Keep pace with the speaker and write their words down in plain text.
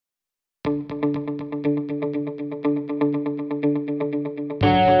Sponsoring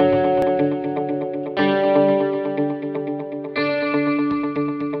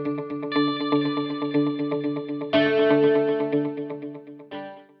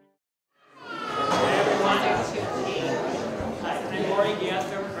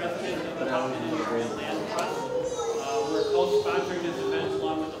this event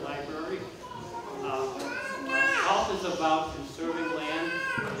along with the library. Health is about conserving land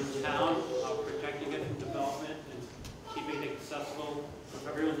in town, protecting it from development and keeping it accessible for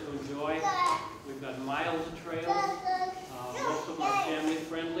everyone to enjoy. We've got miles of trails. Most of them are family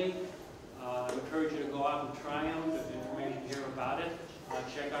friendly. I encourage you to go out and try them. There's information here about it.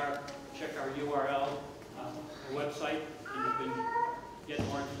 Check our URL, our website, and you can get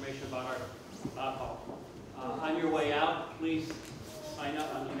more information about our alcohol. On your way out, please sign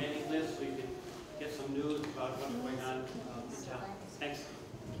up on the mailing list so you can get some news about what's going on in town. Thanks.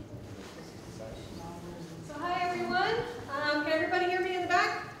 So hi everyone. Can everybody hear me in the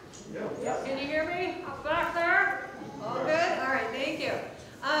back? Yeah. Can you hear me up back there? All good? All right, thank you.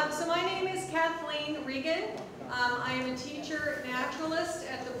 So my name is Kathleen Regan. I am a teacher naturalist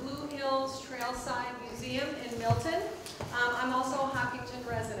at the Blue Hills Trailside Museum in Milton. I'm also a Hopkinton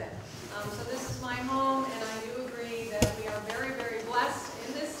resident. So this is my home, and I do agree that we are very, very blessed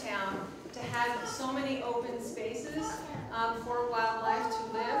in this town to have so many open spaces for wildlife to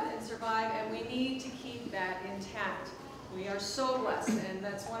live and survive, and we need to keep that intact. We are so blessed, and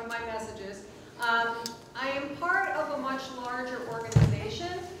that's one of my messages. I am part of a much larger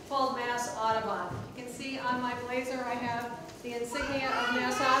organization called Mass Audubon. You can see on my blazer I have the insignia of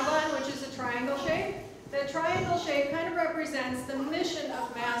Mass Audubon, which is a triangle shape. The triangle shape kind of represents the mission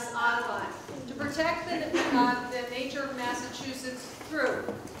of Mass Audubon, to protect the nature of Massachusetts through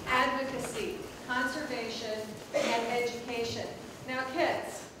advocacy, conservation, and education. Now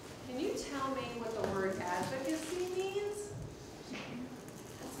kids, can you tell me what the word advocacy means?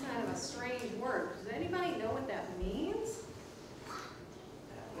 That's kind of a strange word. Does anybody know what that means?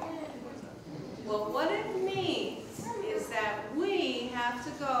 Well, what it means is that we have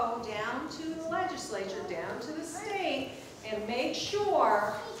to go down to the legislature, down to the state, and make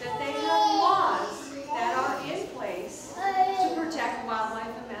sure that they have laws that are in place to protect wildlife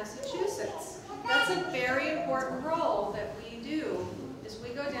in Massachusetts. That's a very important role that we do, is we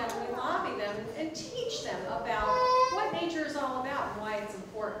go down and we lobby them and teach them about what nature is all about and why it's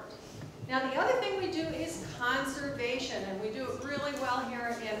important. Now the other thing we do is conservation, and we do it really well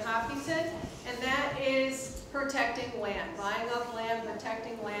here in Hopkinton, and that is protecting land, buying up land,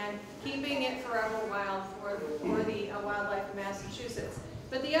 protecting land, keeping it forever wild for the wildlife in Massachusetts.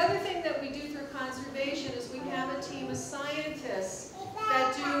 But the other thing that we do through conservation is we have a team of scientists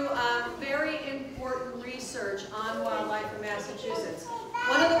that do very important research on wildlife in Massachusetts.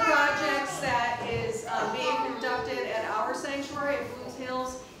 One of the projects that is being conducted at our sanctuary at Blue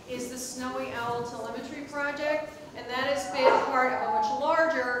Hills is the Snowy Owl Telemetry Project, and that has been part of a much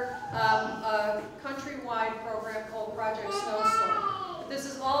larger countrywide program called Project Snowstorm. This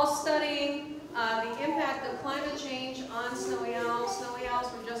is all studying the impact of climate change on snowy owls. Snowy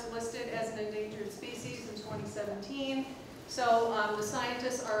owls were just listed as an endangered species in 2017. So the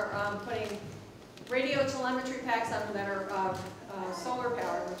scientists are putting radio telemetry packs on them that are solar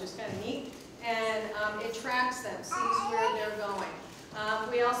powered, which is kind of neat, and it tracks them, sees where they're going.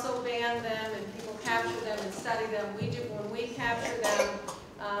 We also ban them, and people capture them and study them. When we capture them,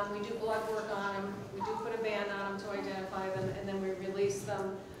 we do blood work on them. We do put a band on them to identify them, and then we release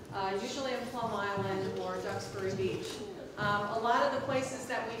them, usually in Plum Island or Duxbury Beach. A lot of the places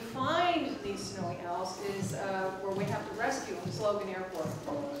that we find these snowy owls is where we have to rescue them, is Logan Airport.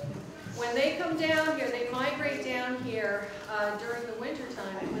 When they come down here, they migrate down here during the winter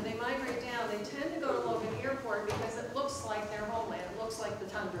time, and when they migrate down, they tend to go to Logan Airport because it looks like their homeland. It looks like the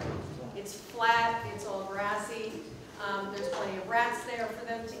tundra. It's flat, it's all grassy. There's plenty of rats there for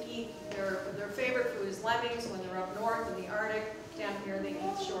them to eat. Their favorite food is lemmings when they're up north in the Arctic. Down here they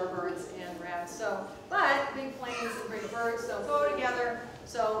eat shorebirds and rats. But big planes and big birds don't go together.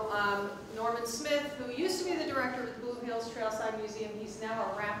 So Norman Smith, who used to be the director of the Blue Hills Trailside Museum, he's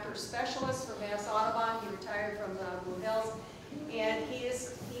now a raptor specialist for Mass Audubon. He retired from Blue Hills, and he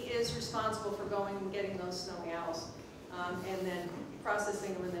is responsible for going and getting those snowy owls, and then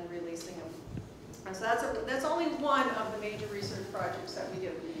processing them and then releasing them. So that's only one of the major research projects that we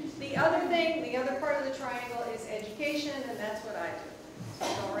do. The other part of the triangle is education, and that's what I do. So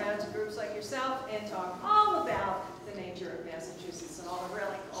I go around to groups like yourself and talk all about the nature of Massachusetts and all the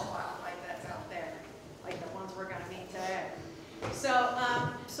really cool wildlife that's out there, like the ones we're going to meet today. So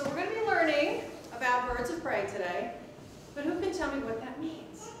we're going to be learning about birds of prey today, but who can tell me what that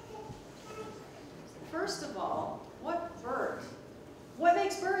means?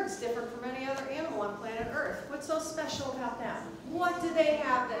 do they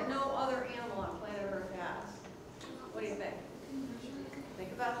have that no other animal on planet Earth has? What do you think?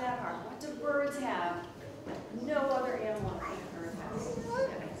 Think about that hard. What do birds have that no other animal on planet Earth has?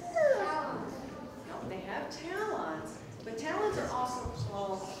 No, they have talons, but talons are also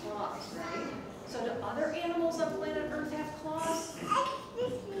called claws, right? So do other animals on planet Earth have claws?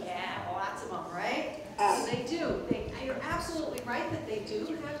 Yeah, lots of them, right? So they do. You're absolutely right that they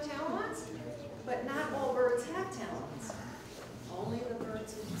do have talons, but not all birds have talons. Only the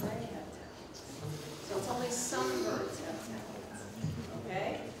birds of prey have talons. So it's only some birds have talons.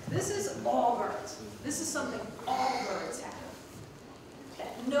 Okay? This is all birds. This is something all birds have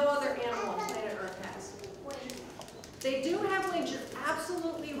that no other animal on planet Earth has. They do have wings, you're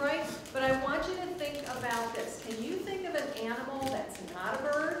absolutely right, but I want you to think about this. Can you think of an animal that's not a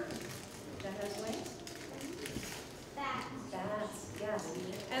bird that has wings? Bats, yes.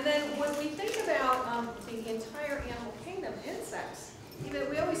 And then when we think about the entire animal kingdom, insects,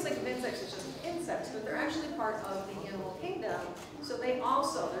 we always think of insects as just insects, but they're actually part of the animal kingdom. So there's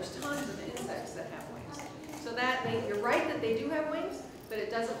tons of insects that have wings. So you're right that they do have wings, but it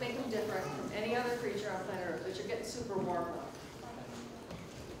doesn't make them different from any other creature on planet Earth. But you're getting super warm though.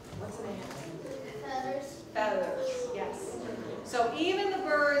 What's the name? Feathers. Feathers, yes. So even the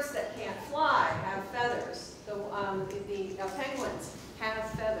birds that can't fly have feathers. The penguins have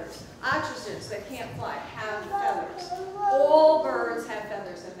feathers. Ostriches that can't fly have feathers. All birds have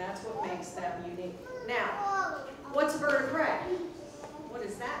feathers, and that's what makes them unique. Now, what's a bird of prey? What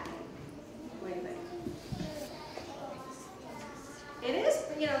does that mean? What do you think? It is,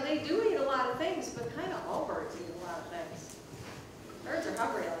 they do eat a lot of things, but kind of all birds eat a lot of things. Birds are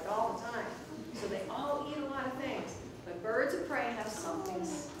hungry like all the time, so they all eat a lot of things. But birds of prey have something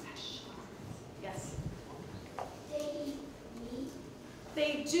special. Yes? They eat meat.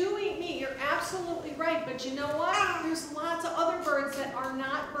 They do eat meat. You're absolutely right. But you know what? There's lots of other birds that are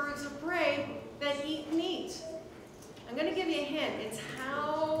not birds of prey that eat meat. I'm going to give you a hint. It's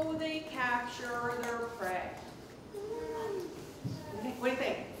how they capture their prey. What do you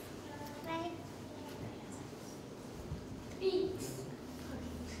think? Beaks.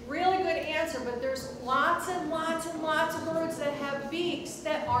 Really good answer, but there's lots and lots and lots of birds that have beaks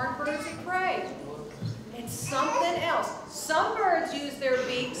that aren't birds of prey. It's something else. Some birds use their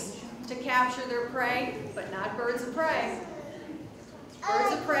beaks to capture their prey, but not birds of prey.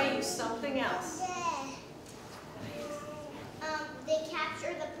 Birds of prey use something else. They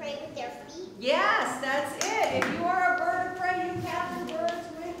capture the prey with their feet. Yes, that's it. If you are a bird of prey, you capture birds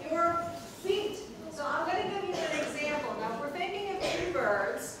with your feet. So I'm going to give you an example. Now, if we're thinking of two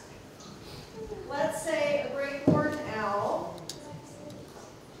birds, let's say a great horned owl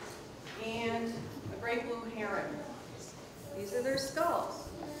and a great blue heron. These are their skulls.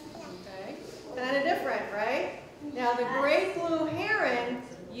 Okay? Kind of different, right? Now, the great blue heron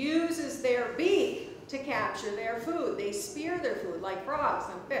uses their beak to capture their food. They spear their food like frogs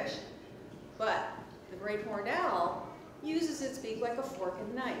and fish. But the great horned owl uses its beak like a fork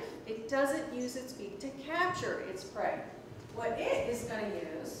and knife. It doesn't use its beak to capture its prey. What it is going to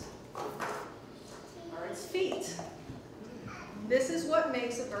use are its feet. This is what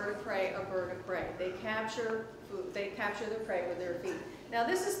makes a bird of prey a bird of prey. They capture food. They capture their prey with their feet. Now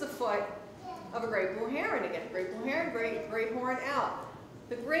this is the foot of a great blue heron again. Great blue heron, great horned owl.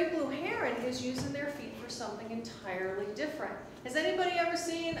 The great blue heron is using their feet for something entirely different. Has anybody ever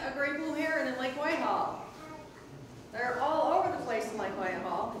seen a great blue heron in Lake Whitehall? They're all over the place in Lake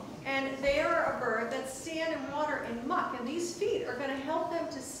Whitehall. And they are a bird that stand in water in muck. And these feet are going to help them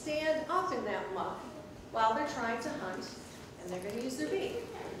to stand up in that muck while they're trying to hunt. And they're going to use their beak.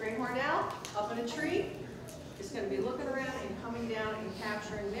 The great horned owl, up in a tree, is going to be looking around and coming down and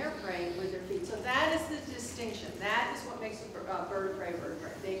capturing their prey with their feet. So that is the distinction. That is what makes a bird of prey bird of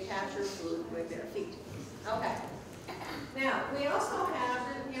prey. They capture food with their feet. Okay. Now, we also have,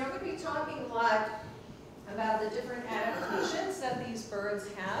 we're going to be talking a lot about the different adaptations that these birds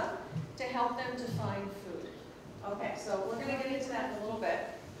have to help them to find food. Okay, so we're going to get into that in a little bit.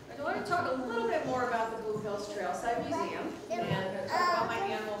 I want to talk a little bit more about the Blue Hills Trailside Museum and talk about my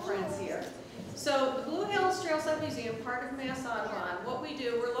animal friends here. So the Blue Hills Trailside Museum, part of Mass Audubon, what we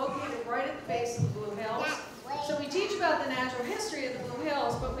do, we're located right at the base of the Blue Hills. So we teach about the natural history of the Blue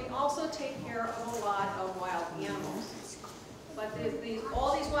Hills, but we also take care of a lot of wild animals. But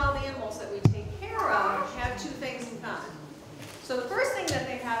all these wild animals that we take care of have two things in common. So the first thing that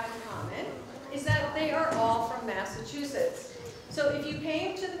they have in common is that they are all from Massachusetts. So if you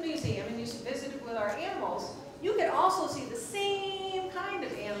came to the museum and you visited with our animals, you could also see the same kind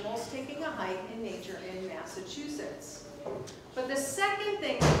of animals taking a hike in nature in Massachusetts. But the second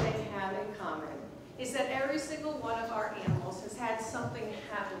thing that they have in common is that every single one of our animals has had something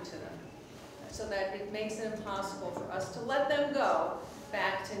happen to them, so that it makes it impossible for us to let them go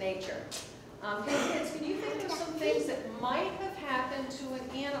back to nature. Hey kids, can you think of some things that might have happened to an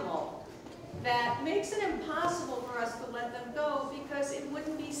animal that makes it impossible for us to let them go because it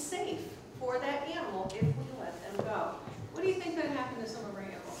wouldn't be safe for that animal if we let them go? What do you think could happen to some of our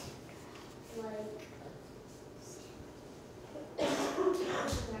animals?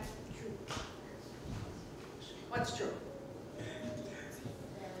 What's true?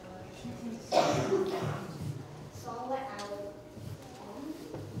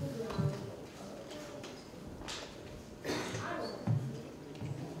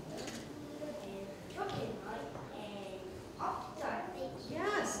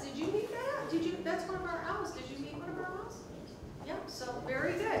 Yes, did you meet that? That's one of our owls. Did you meet one of our owls? Yep, so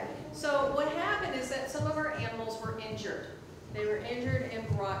very good. So what happened is that some of our animals were injured. They were injured and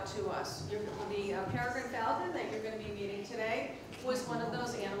brought to us. The peregrine falcon that you're going to be meeting today was one of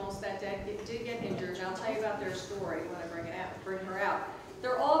those animals that did get injured, and I'll tell you about their story when I bring her out.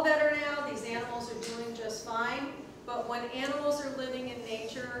 They're all better now. These animals are doing just fine. But when animals are living in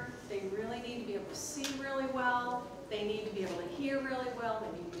nature, they really need to be able to see really well. They need to be able to hear really well.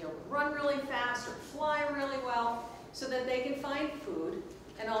 They need to be able to run really fast or fly really well so that they can find food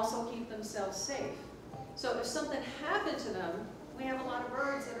and also keep themselves safe. So if something happened to them, we have a lot of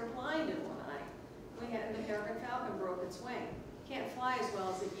birds that are blind in one eye. The peregrine falcon broke its wing. It can't fly as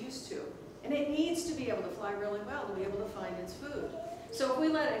well as it used to. And it needs to be able to fly really well to be able to find its food. So if we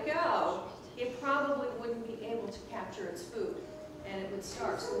let it go, it probably wouldn't be able to capture its food, and it would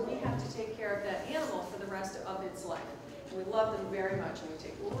starve. So we have to take care of that animal for the rest of its life. And we love them very much, and we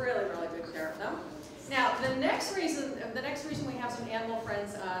take really, really good care of them. Now, the next reason we have some animal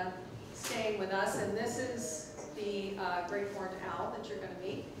friends staying with us, and this is the great horned owl that you're going to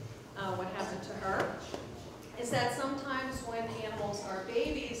meet. What happened to her is that sometimes when animals are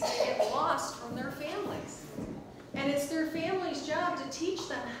babies, they get lost from their families. And it's their family's job to teach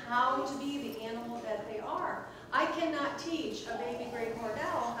them how to be the animal that they are. I cannot teach a baby great horned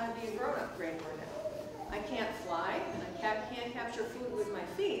owl how to be a grown-up great horned owl. I can't fly, and I can't capture food with my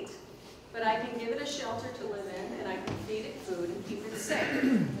feet, but I can give it a shelter to live in, and I can feed it food and keep it safe.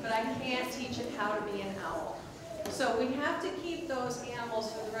 But I can't teach it how to be an owl. So we have to keep those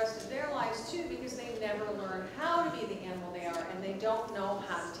animals for the rest of their lives too, because they never learn how to be the animal they are, and they don't know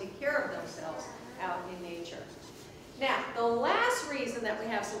how to take care of themselves out in nature. Now, the last reason that we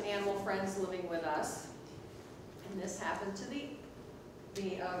have some animal friends living with us, and this happened to the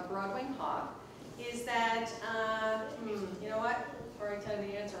broad-winged hawk, is that, you know what? Before I tell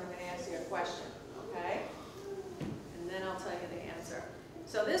you the answer, I'm going to ask you a question, okay? And then I'll tell you the answer.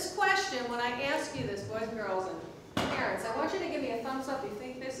 So this question, when I ask you this, boys and girls and parents, I want you to give me a thumbs up if you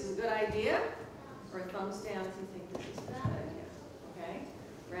think this is a good idea, or a thumbs down if you think this is a bad idea, okay?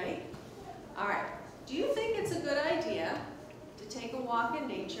 Ready? All right. Do you think it's a good idea to take a walk in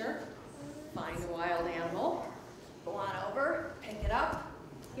nature, find a wild animal, go on over, pick it up,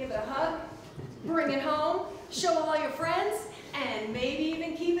 give it a hug, bring it home, show all your friends, and maybe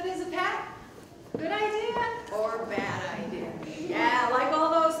even keep it as a pet? Good idea or bad idea? Yeah, like all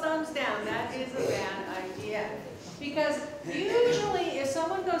those thumbs down, that is a bad idea. Because usually if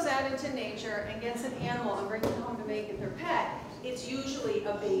someone goes out into nature and gets an animal and brings it home to make it their pet, it's usually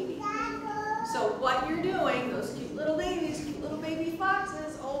a baby. So what you're doing, those cute little babies, cute little baby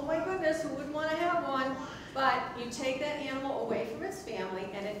foxes, oh my goodness, who wouldn't want to have one? But you take that animal away from its family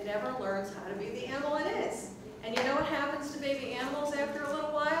and it never learns how to be the animal it is. And you know what happens to baby animals after a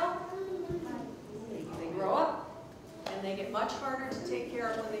little while? They grow up and they get much harder to take care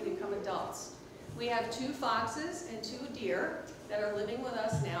of when they become adults. We have 2 foxes and 2 deer that are living with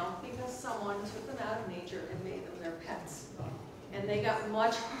us now because someone took them out of nature and made them their pets. And they got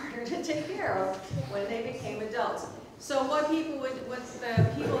much harder to take care of when they became adults. So what the people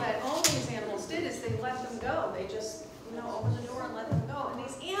that own these animals did is they let them go. They just, opened the door and let them go. And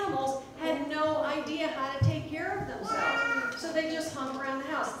these animals had no idea how to take care of themselves. So they just hung around the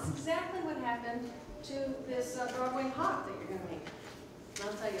house. That's exactly what happened to this broad-winged hawk that you're going to meet. And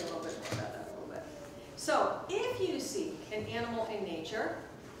I'll tell you a little bit more about that in a little bit. So if you see an animal in nature,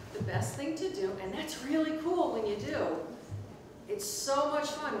 the best thing to do, and that's really cool when you do, it's so much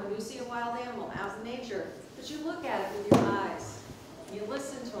fun when you see a wild animal out in nature, but you look at it with your eyes. You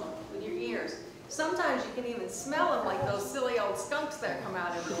listen to them with your ears. Sometimes you can even smell them like those silly old skunks that come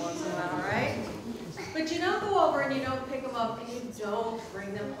out every once in a while, right? But you don't go over and you don't pick them up and you don't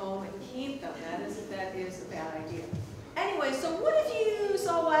bring them home and keep them. That is a bad idea. Anyway, so what if you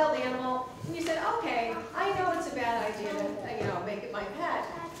saw a wild animal and you said, okay, I know it's a bad idea to make it my pet,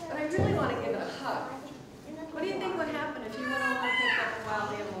 but I really want to give it a hug.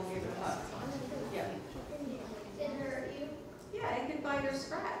 bite or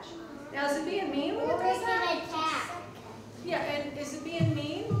scratch. Now, is it being mean when it Or does it's that? an attack. Yeah, and is it being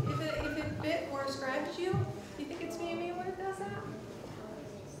mean if it bit or scratched you? Do you think it's being mean when it does that?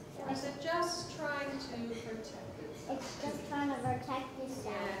 Or is it just trying to protect itself? It's just trying to protect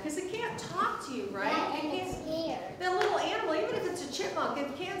itself. Because it can't talk to you, right? Yeah, It and can't. it's scared. That little animal, even if it's a chipmunk,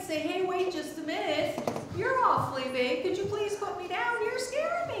 it can't say, hey, wait just a minute. You're awfully big. Could you please put me down? You're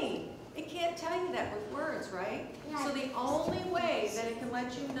scaring me. It can't tell you that with words, right? Yeah. So the only way that it can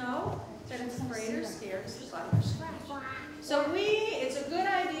let you know that it's afraid or scared is to bite or scratch. So it's a good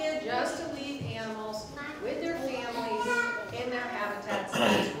idea just to leave animals with their families in their habitats.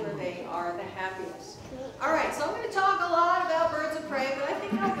 That's where they are the happiest. All right, so I'm going to talk a lot about birds of prey, but I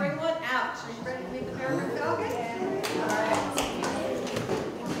think I'll bring one out. Are you ready to meet the peregrine falcon? All right.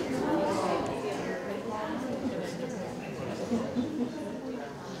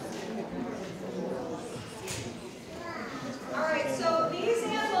 All right, so these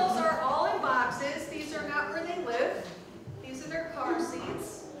animals are all in boxes. These are not where they live. These are their car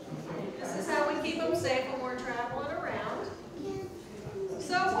seats. This is how we keep them safe when we're traveling around.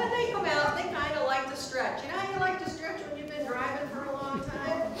 So when they come out, they kind of like to stretch. You know how you like to stretch when you've been driving for a long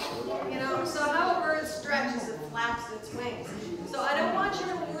time? You know, so how a bird stretches, it flaps its wings. So I don't want you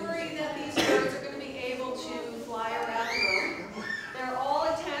to worry that these birds are going to be able to fly around the room. They're all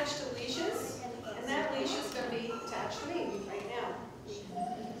attached to leashes, and that leash is going to be attached to me right now.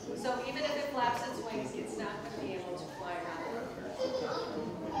 So even if it flaps its wings, it's not going to be able to fly around the room.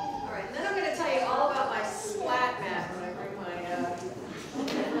 All right, and then I'm going to tell you all about my splat mat when I bring my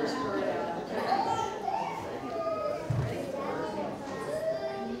first bird out. Ready?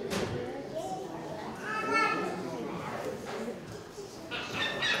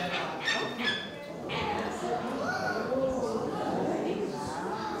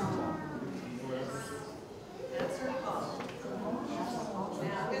 That's her call.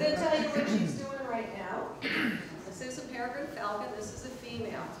 Now, I'm going to tell you what she's doing right now. This is a peregrine falcon. This is a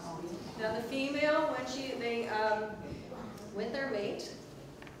female. Now, the female, when with their mate,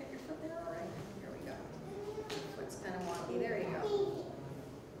 get your foot there, all right? Here we go. Foot's kind of wonky. There you go.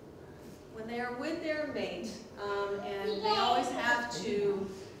 When they are with their mate, and they always have to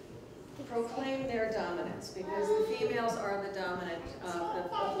proclaim their dominance because the females are the dominant of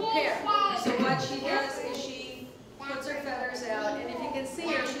the pair. So what she does is she puts her feathers out, and if you can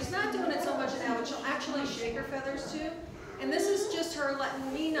see her, she's not doing it so much now, but she'll actually shake her feathers too. And this is just her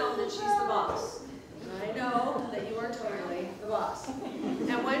letting me know that she's the boss. I know that you are totally the boss.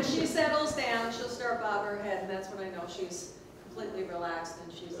 And when she settles down, she'll start bobbing her head, and that's when I know she's completely relaxed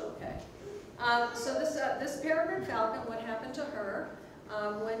and she's okay. So this peregrine falcon, what happened to her,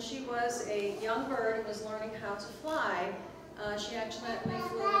 when she was a young bird and was learning how to fly, she accidentally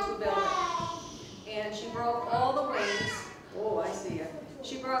flew into a building. And she broke all the wings. Oh, I see you.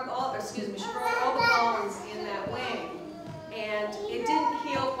 She broke all the bones in that wing. And it didn't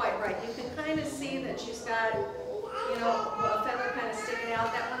heal quite right. You can kind of see that she's got, you know, a feather kind of sticking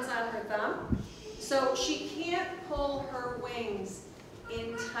out. That one's on her thumb. So she can't pull her wings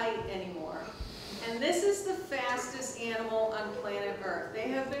in tight anymore. And this is the fastest animal on planet Earth. They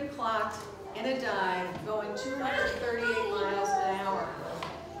have been clocked in a dive going 238 miles an hour.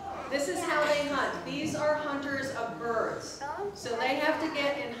 This is how they hunt. These are hunters of birds. So they have to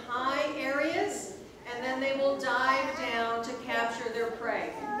get in high areas, and then they will dive down to capture their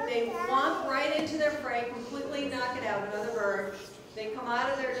prey. They womp right into their prey, completely knock it out, another bird. They come out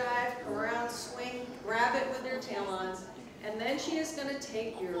of their dive, come around, swing, grab it with their talons, and then she is going to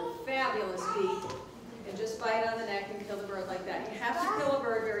take your fabulous beak and just bite on the neck and kill the bird like that. You have to kill a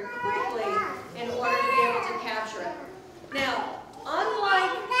bird very quickly in order to be able to capture it. Now,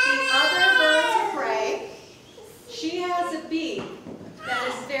 unlike the other birds of prey, she has a beak that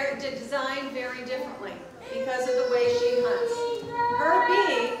is designed very differently because of the way she hunts. Her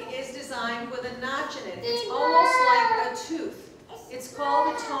beak is designed with a notch in it. It's almost like a tooth. It's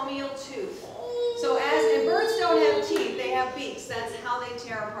called a tomial tooth. So and birds don't have teeth, they have beaks. That's how they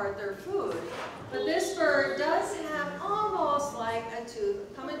tear apart their food. But this bird does have almost like a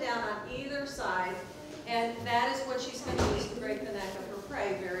tooth coming down on either side, and that is what she's going to use to break the neck of her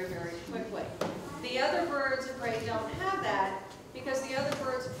prey very, very quickly. The other birds of prey don't have that because the other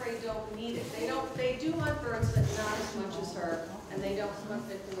birds of prey don't need it. They do hunt birds, but not as much as her, and they don't hunt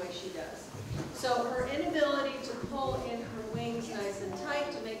it the way she does. So her inability to pull in her wings nice and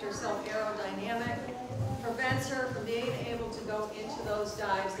tight to make herself aerodynamic prevents her from being able to go into those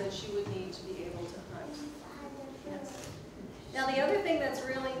dives that she would need to be able to hunt. Yes. Now the other thing that's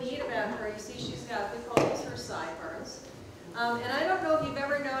really neat about her, you see she's got, we call these her sideburns. And I don't know if you've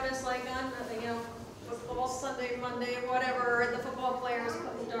ever noticed, like on, football Sunday, Monday, whatever, and the football players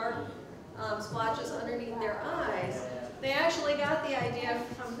putting dark splotches underneath their eyes. They actually got the idea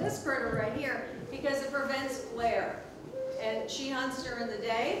from this bird right here because it prevents glare. And she hunts during the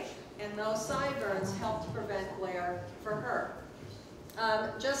day, and those sideburns help to prevent glare for her.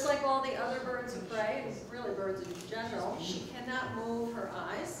 Just like all the other birds of prey, and really birds in general, she cannot move her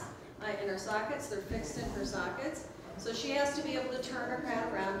eyes in her sockets. They're fixed in her sockets. So she has to be able to turn her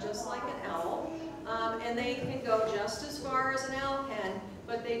head around just like an owl. And they can go just as far as an owl can,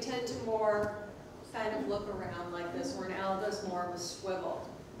 but they tend to more kind of look around like this, where an owl does more of a swivel.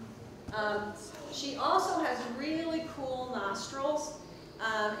 She also has really cool nostrils,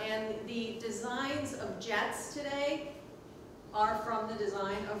 and the designs of jets today are from the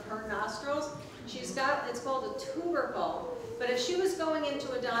design of her nostrils. She's got, it's called a tubercle, but if she was going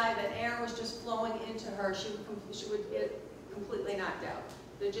into a dive and air was just flowing into her, she would get completely knocked out.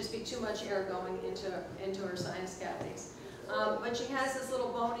 There'd just be too much air going into her sinus cavities. But she has this little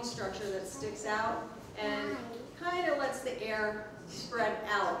bony structure that sticks out and kind of lets the air spread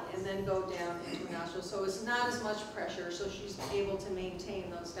out and then go down into her nostrils. So it's not as much pressure, so she's able to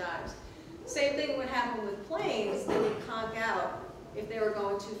maintain those dives. Same thing would happen with planes. They would conk out if they were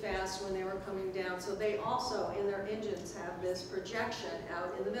going too fast when they were coming down. So they also, in their engines, have this projection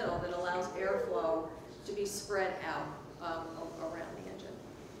out in the middle that allows airflow to be spread out around the engine.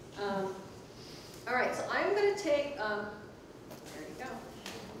 All right, so I'm going to take, there you go.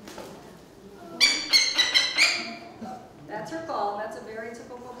 That's her call. That's a very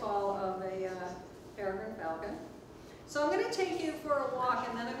typical call of a peregrine falcon. So I'm going to take you for a walk,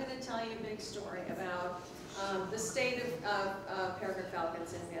 and then I'm going to tell you a big story about the state of peregrine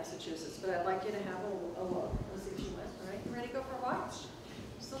falcons in Massachusetts. But I'd like you to have a look. Let's see if she went. All right, you ready to go for a walk?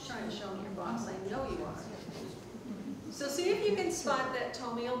 You're still trying to show me your box. I know you are. So see if you can spot that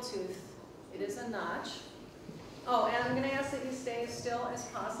toenail tooth. It is a notch. Oh, and I'm going to ask that you stay as still as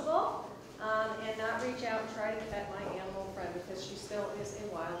possible and not reach out and try to pet my animal friend because she still is a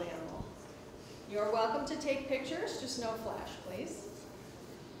wild animal. You're welcome to take pictures, just no flash, please.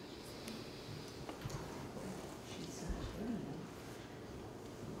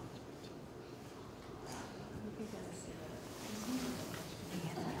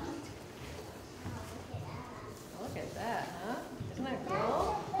 Look at that, huh? Isn't that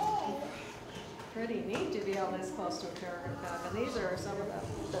cool? Pretty neat to be all this close to a peregrine falcon. These are some of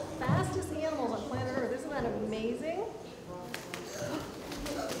the fastest animals on planet Earth. Isn't that amazing?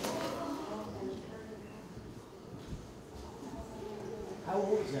 How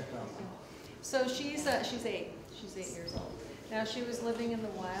old is that falcon? So she's 8. She's 8 years old. Now, if she was living in the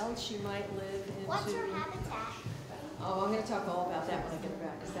wild, she might live into... What's her habitat? Oh, I'm going to talk all about that when I get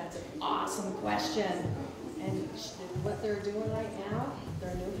back, because that's an awesome question. And what they're doing right now,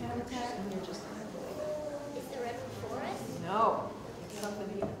 their new habitat, and you're just not believe it. Is the river forest? No, it's something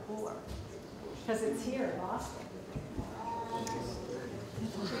even cooler. Because it's here in Boston.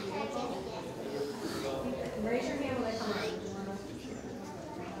 Raise your hand when I come on.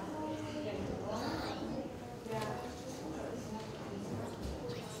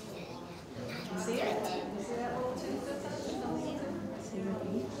 See it? You see that little tooth that's on the tooth? See the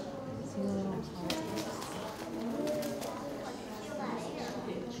feet? See the little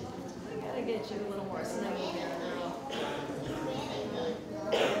I gotta get you a little more snuggy there now.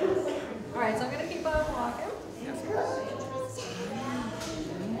 All right, so I'm gonna keep on walking.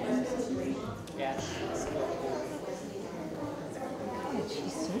 Yeah.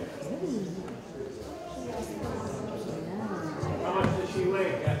 She's so pretty. How much does she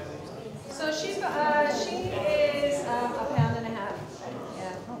weigh, Kathy? So she is a pound and a half.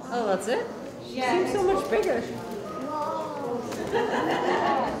 Yeah. Oh, that's it? She Yeah, seems so much bigger. Whoa.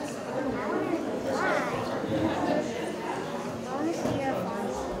 I want to see her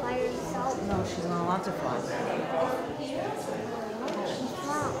by herself. No, she's not allowed to fly.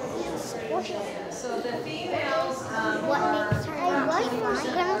 So the females What are makes her not fly?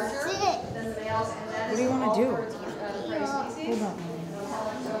 I'm gonna sit. than the males, and that What is do you wanna all do? birds of the prey species. Hold on.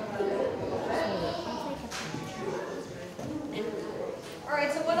 All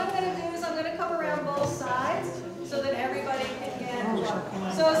right, so what I'm going to do is I'm going to come around both sides so that everybody can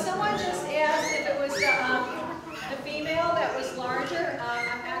get. So someone just asked if it was the female that was larger.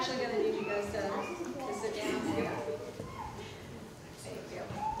 I'm actually going to need you guys to sit down here. Thank you.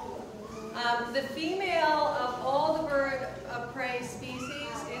 The female of all the bird of prey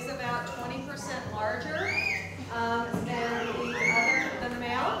species is about 20% larger than the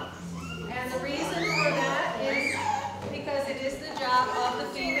male. And the reason for that is because it is the job of the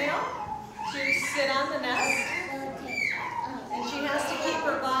female to sit on the nest, and she has to keep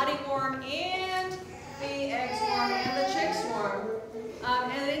her body warm and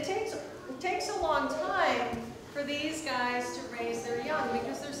a long time for these guys to raise their young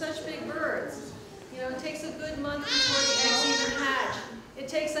because they're such big birds. You know, it takes a good month before the eggs even hatch. It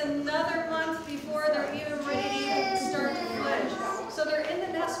takes another month before they're even ready to even start to fledge. So they're in the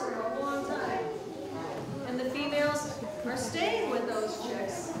nest for a long time. And the females are staying with those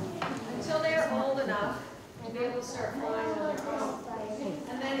chicks until they're old enough to be able to start flying on their own.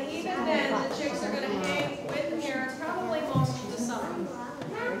 And then even then, the chicks are going to hang with the parents probably most of the summer.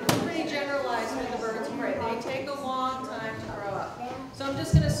 It's pretty generalized with the birds of prey. They take a long time to grow up. So I'm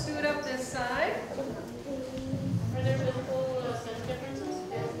just going to scoot up this side. Are there visible sex differences?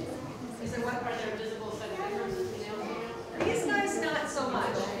 Is there what? Are there visible sex differences between males and females? These guys, not so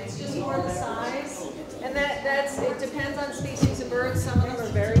much. It's just more the size. And it depends on species of birds. Some of them are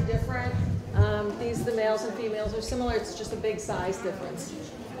very different. The males and females are similar. It's just a big size difference.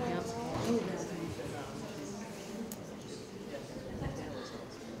 Yep.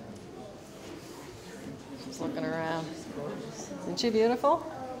 Just looking around. Isn't she beautiful?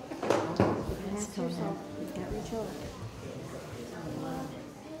 That's coming in. You can't reach over.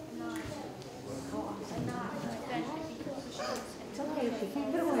 It's okay if you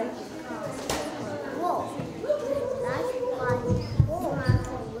can't get away. Whoa. That's why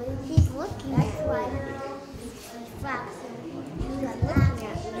he's looking at you. That's why he's flashing. He's looking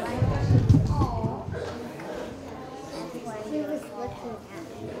at you. Oh. That's why he was looking at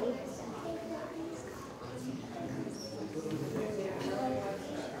me.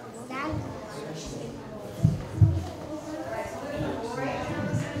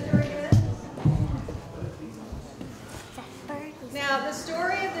 Now, the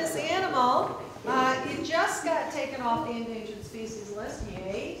story of this animal, it just got taken off the endangered species list.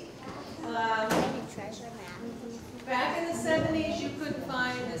 Yay. Back in the 70s, you couldn't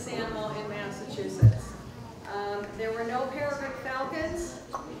find this animal in Massachusetts. There were no peregrine falcons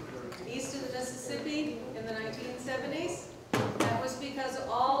east of the Mississippi in the 1970s. That was because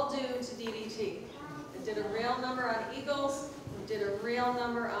all due to DDT. It did a real number on eagles. It did a real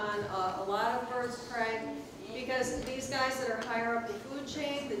number on a lot of birds of prey. Because these guys that are higher up the food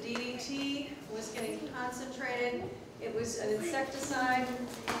chain, the DDT was getting concentrated. It was an insecticide.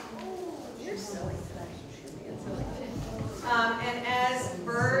 You're silly today. And as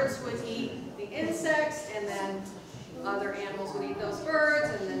birds would eat the insects, and then other animals would eat those birds,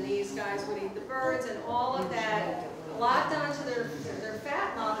 and then these guys would eat the birds, and all of that locked onto their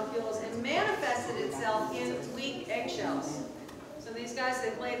fat molecules and manifested itself in weak eggshells. So these guys,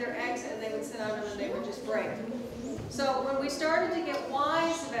 they'd lay their eggs and they would sit on them and they would just break. So when we started to get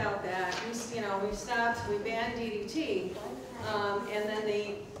wise about that, we stopped, we banned DDT, and then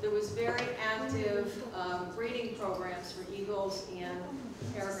there was very active breeding programs for eagles and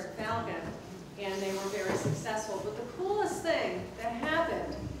peregrine falcon, and they were very successful. But the coolest thing that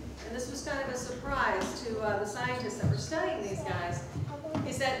happened, and this was kind of a surprise to the scientists that were studying these guys,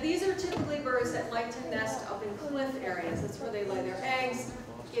 is that these are typically birds that like to nest up in cliff areas. That's where they lay their eggs.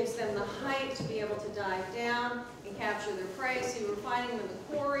 Gives them the height to be able to dive down and capture their prey. So you were finding them in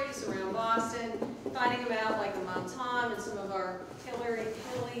the quarries around Boston, finding them out like the Montagne and some of our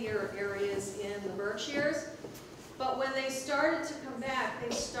hillier areas in the Berkshires. But when they started to come back,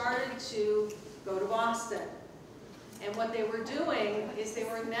 they started to go to Boston. And what they were doing is they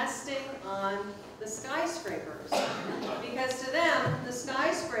were nesting on the skyscrapers. Because to them, the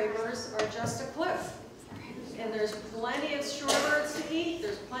skyscrapers are just a cliff. And there's plenty of shorebirds to eat.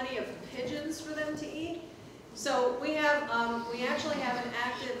 There's plenty of pigeons for them to eat. So we actually have an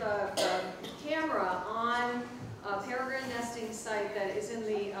active camera on a peregrine nesting site that is in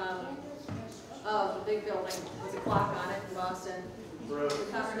the big building with a clock on it in Boston.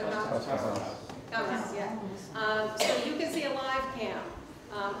 Cummins, yeah. So you can see a live cam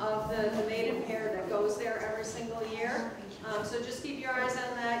of the mated pair that goes there every single year. So just keep your eyes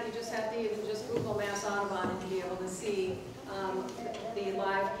on that. You can just Google Mass Audubon and be able to see the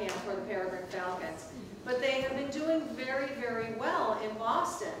live cam for the peregrine falcons. But they have been doing very, very well in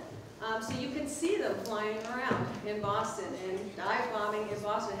Boston. So you can see them flying around in Boston and dive bombing in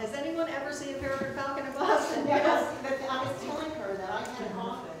Boston. Has anyone ever seen a peregrine falcon in Boston? Yes, but I was telling her that I had an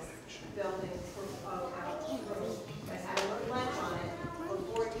office building that had a ledge on it for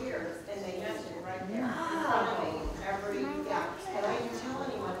 4 years, and they nested right there in front of me but I didn't tell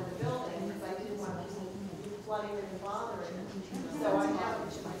anyone in the building because I didn't want to be flooding and bothering them. So I have them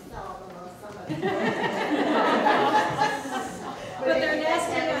to myself unless somebody. But they're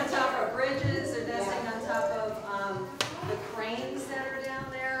nesting on top of bridges, they're nesting on top of the cranes that are down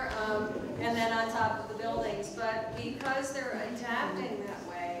there, and then on top of the buildings. But because they're adapting that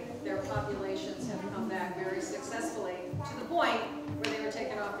way, their populations have come back very successfully to the point where they were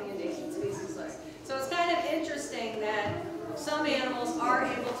taken off the endangered species list. some animals are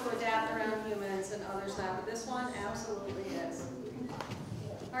able to adapt around humans and others not, but this one absolutely is.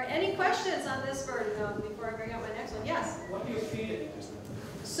 All right, any questions on this bird before I bring out my next one? Yes? What do you feed it?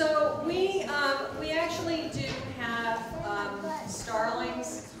 So we actually do have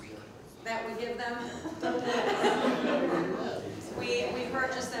starlings that we give them. we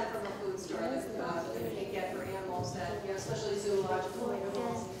purchase them from the food store that we get for animals that, especially zoological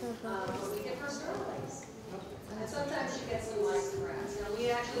animals. But we give her starlings. And sometimes she gets some mice and rats. We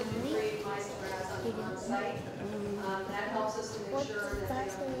actually do breed mice and rats on site. That helps us to make sure that they don't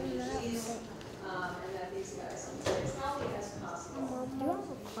have disease and that these guys are as healthy as possible. Do you have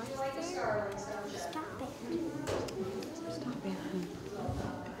a You like the question? starlings, don't you? Stop it. Stop it.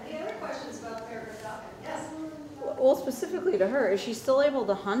 Any other questions about the peregrine falcon? Yes? Well, specifically to her, is she still able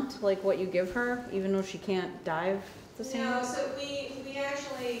to hunt like what you give her, even though she can't dive the same? No, so we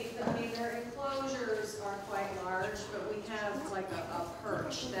actually, I mean, their enclosures are quite large, but we have like a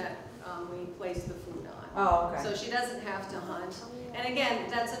perch that we place the food on. Oh, okay. So she doesn't have to hunt. And again,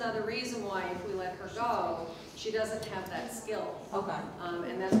 that's another reason why if we let her go, she doesn't have that skill. Okay.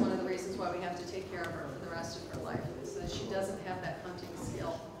 And that's one of the reasons why we have to take care of her for the rest of her life, is that she doesn't have that hunting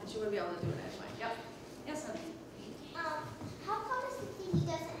skill. And she wouldn't be able to do it anyway. Yep. Yes, honey? How come it's the thing he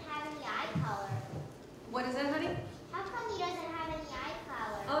doesn't have any eye color? What is that, honey? How come he doesn't have any eye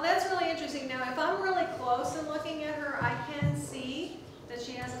color? Oh, that's really interesting. Now, if I'm really close and looking at her, I can see that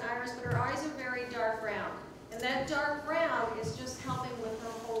she has an iris, but her eyes are very dark brown. And that dark brown is just helping with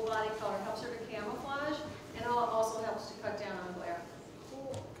her whole body color. It helps her to camouflage, and also helps to cut down on glare.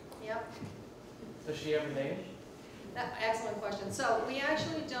 Yep. Does she have a name? Excellent question. So we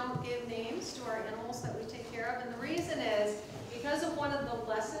actually don't give names to our animals that we take care of, and the reason is because of one of the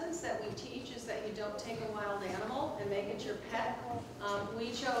lessons that we teach is that you don't take a wild animal and make it your pet.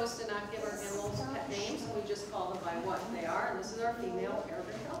 We chose to not give our animals pet names, and we just call them by what they are, and this is our female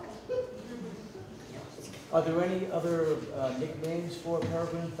peregrine falcon. Are there any other nicknames for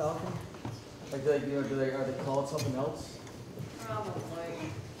peregrine falcon? Like, are they called something else?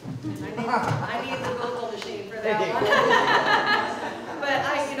 Probably. I need the Google machine for that one.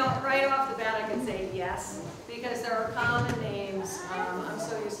 But right off the bat, I can say yes, because there are common names. I'm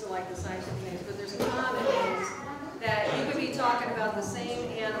so used to like the scientific names, but there's common names that you could be talking about the same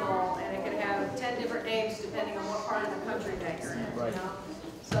animal, and it could have 10 different names depending on what part of the country that you're in. Right.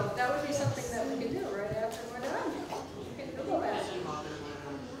 So that would be something that we could do right after we're done. You can Google that.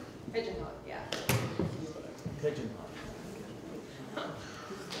 Pigeonhawk, yeah. Pigeon.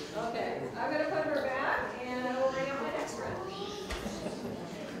 Okay, I'm going to put her back, and I will bring up my next friend.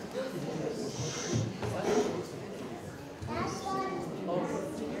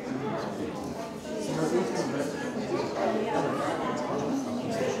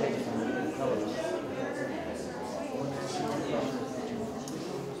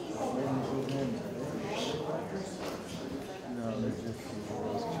 No, they're just.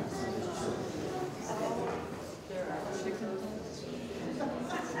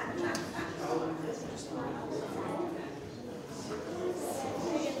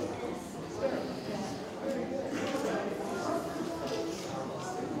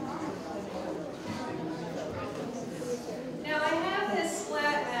 Now I have this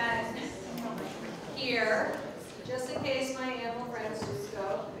flat mat here, just in case my animal friends just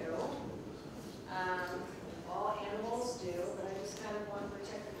go through. All animals do, but I just kind of want to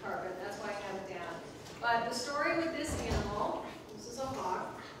protect the carpet. That's why I have it down. But the story with this animal, this is a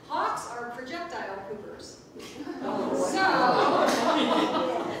hawk. Hawks are projectile poopers. So,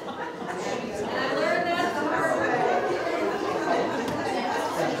 and I learned that the hard way.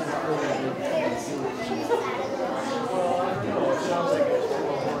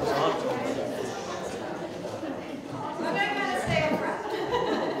 I'm not going to stay up front.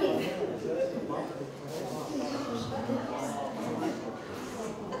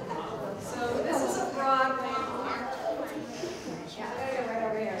 So this is a Broadway hawk. Yeah, I gotta get right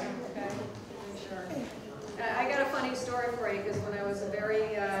over here. Okay, make sure. I got a funny story for you because when I was a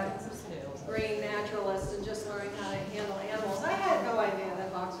very green naturalist and just learning how to handle animals, I had no idea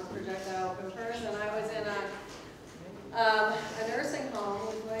that hawks were projectile poopers, and I was in a nursing home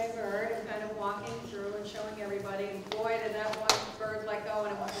with my bird and kind of walking through and showing everybody, and boy did that one bird let go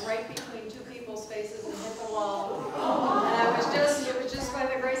and it went right between two people's faces and hit the wall. And it was just by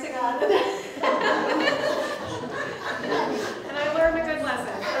the grace of God. And I learned a good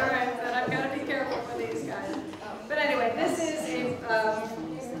lesson, all right, that I've got to be careful with these guys. But anyway, this is a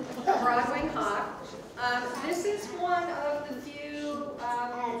broad-winged hawk. This is one of the few,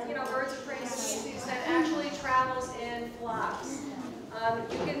 birds of prey species that actually travels in flocks.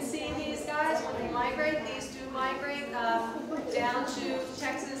 You can see these guys when they migrate. These do migrate down to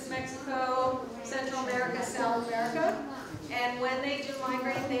Texas, Mexico, Central America, South America. And when they do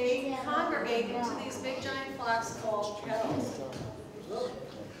migrate, they congregate into these big giant flocks called kettles.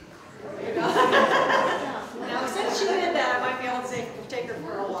 There you go. Now, since she did that, I might be able to take her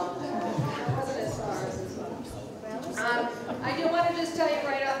for a walk. It wasn't as far as this one. I do want to just tell you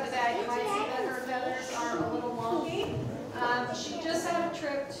right off the bat, you might see that her feathers are a little wonky. She just had a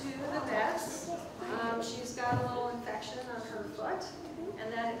trip to the vets. She's got a little infection on her foot,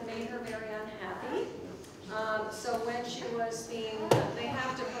 and that made her very unhappy. So when she was they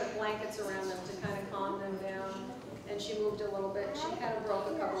have to put blankets around them to kind of calm them down. And she moved a little bit. She kind of broke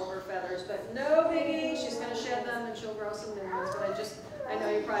a couple of her feathers, but no biggie. She's going to shed them and she'll grow some new ones. But I know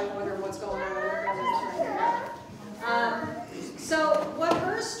you're probably wondering what's going on with her feathers right now. So what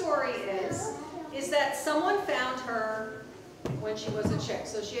her story is that someone found her when she was a chick.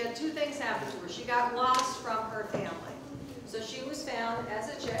 So she had two things happen to her. She got lost from her family. So she was found as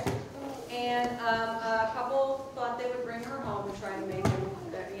a chick, and a couple thought they would bring her home and try to make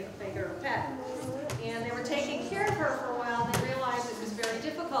her a pet. And they were taking care of her for a while, and they realized it was very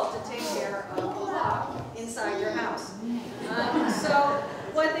difficult to take care of a flock inside your house. So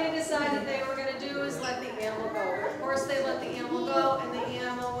what they decided they were going to do is let the animal go. Of course, they let the animal go, and the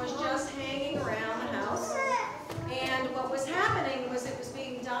animal was just hanging around the house. And what was happening was it was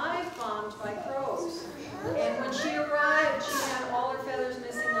being dive-bombed by crows. And when she arrived, she had all her feathers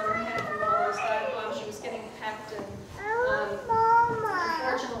missing on her head from all those dive bombs. She was getting pecked, and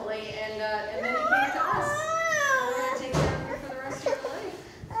unfortunately, and then he came to us. We're going to take care of her for the rest of her life.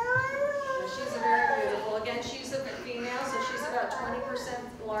 So she's very beautiful. Again, she's a female, so she's about 20%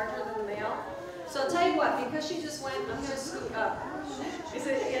 larger than the male. So I'll tell you what, because she just went, I'm going to scoot up. It's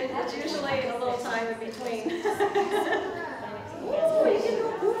usually a little time in between. Oh, you can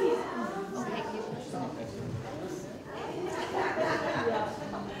go poopy.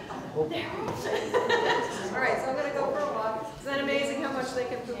 All right, so I'm going to go for a walk. Isn't that amazing how much they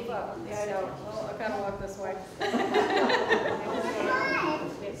can poop up? Yeah, I know. I'll kind of walk this way.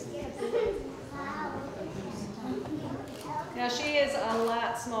 Now, she is a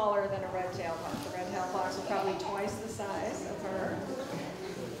lot smaller than a red-tailed hawk. The red-tailed hawks are probably twice the size of her.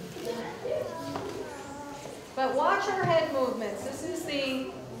 But watch her head movements. This is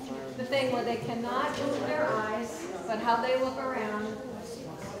the thing where they cannot move their eyes, but how they look around,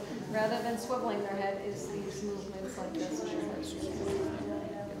 rather than swiveling their head, is these movements like this.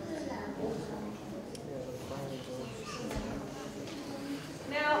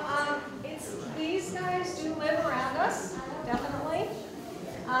 Now, these guys do live around us, definitely.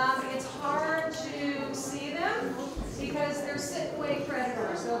 It's hard to see them because they're sit-and-wait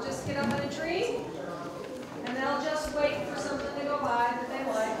predators. They'll just get up in a tree, and they'll just wait for something to go by that they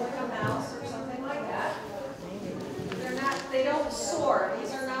like a mouse or something like that. They don't soar.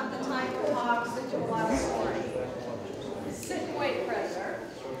 These are not the type of hawks that do a lot of soaring. Sit-and-wait predator.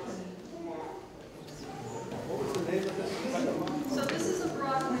 So this is a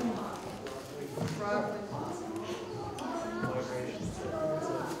broadwing hawk. Broadwing hawk.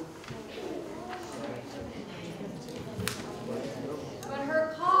 But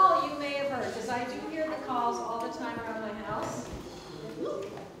her call you may have heard, because I do hear the calls all the time around my house.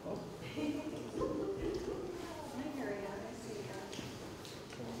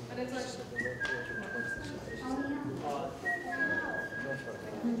 But it's like,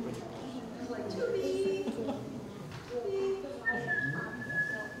 Toobie, Toobie.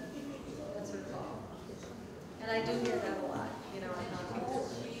 That's her call. And I do hear that a lot,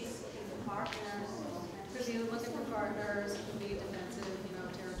 she's partners. Could be looking for partners, could be defensive,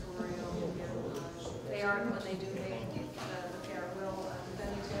 territorial. They are, when they do make the pair will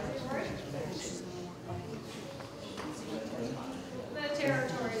defend the territory. The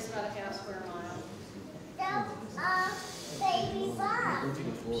territory is about a half square mile. Baby Bob.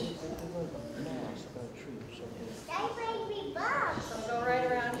 Baby Bob. So I'll go right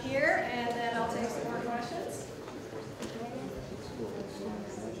around here, and then I'll take some more questions.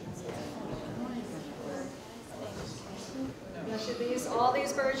 Now, all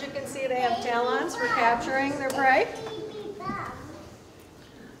these birds you can see, they have talons for capturing their prey. Baby Bob.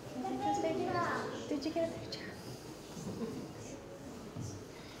 Baby Bob. Did you get a picture?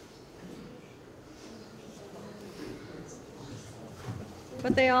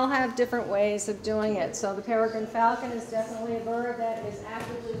 But they all have different ways of doing it. So the peregrine falcon is definitely a bird that is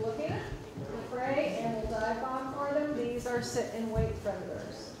actively looking for prey and will dive bomb for them. These are sit-and-wait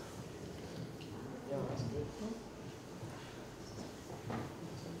predators. Let's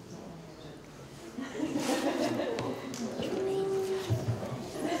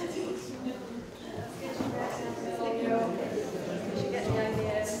get you back down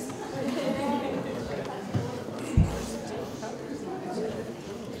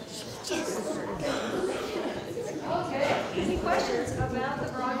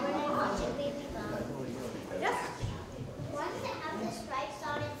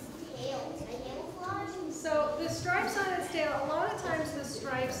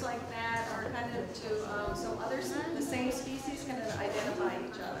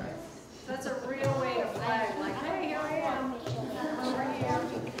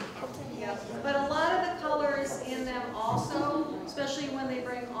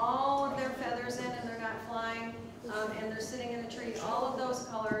and they're sitting in a tree, all of those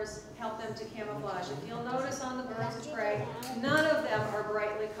colors help them to camouflage. If you'll notice on the birds of prey, none of them are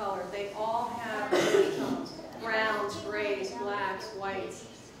brightly colored. They all have tones, browns, grays, blacks, whites.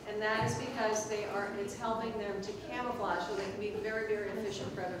 And that is because it's helping them to camouflage so they can be very, very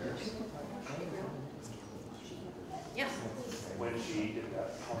efficient predators. Yes? When she did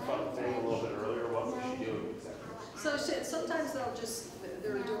that fun thing a little bit earlier, what was she doing exactly? So sometimes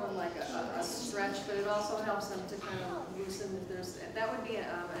they're doing like a stretch, but it also helps them to kind of loosen if there's, that would be an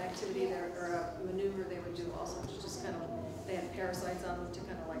activity there, or a maneuver they would do also, to just kind of, they have parasites on them to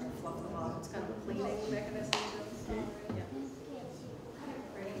kind of like fluff them off. It's kind of a cleaning mechanism too. Yeah.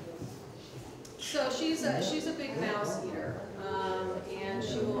 So she's a big mouse eater, and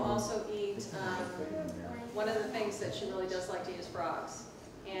she will also eat, one of the things that she really does like to eat is frogs.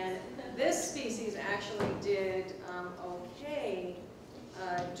 And this species actually did okay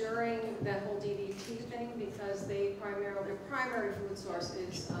during that whole DDT thing, because their primary food source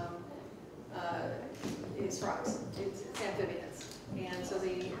is frogs. It's amphibians. And so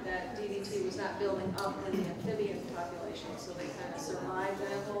that DDT was not building up in the amphibian population, so they kind of survived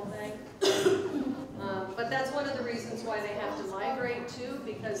that whole thing. But that's one of the reasons why they have to migrate too,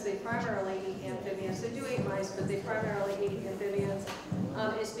 because they primarily eat amphibians. They do eat mice, but they primarily eat amphibians.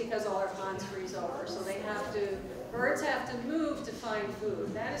 It's because all our ponds freeze over. So birds have to move to find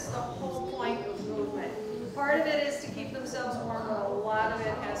food. That is the whole point of movement. Part of it is to keep themselves warm, but a lot of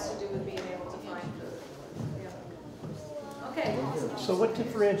it has to do with being able to find food. Yeah. Okay. So what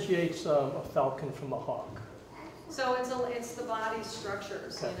differentiates a falcon from a hawk? So it's the body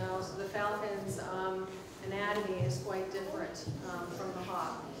structures, you know. So the falcon's anatomy is quite different from the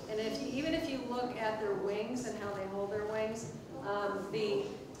hawk. And even if you look at their wings and how they hold their wings,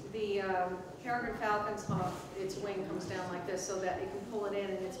 the peregrine falcon's hawk, its wing comes down like this so that it can pull it in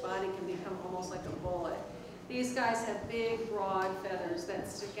and its body can become almost like a bullet. These guys have big, broad feathers that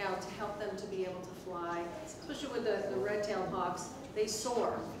stick out to help them to be able to fly. Especially with the red-tailed hawks, they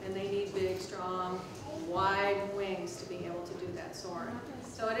soar, and they need big, strong, wide wings to be able to do that soaring.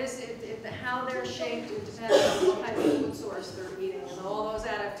 So how they're shaped, it depends on what kind of food source they're eating, and all those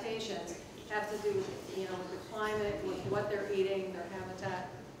adaptations have to do with, with the climate, with what they're eating, their habitat.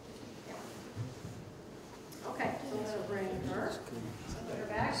 Yeah. Okay, so I'm going to bring her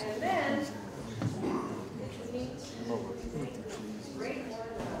back, and then great one.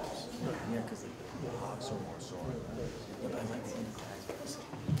 Yeah, because the hawks are more sore. Yeah, but I like the impact. What's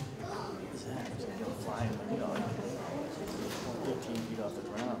that? It's like you're flying like, 15 feet off the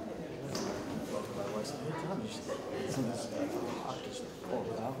ground. My wife said, hey, Tom, you should see this hawk just pulled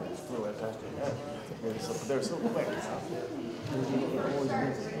it out and flew right past your head. They're so quick. It always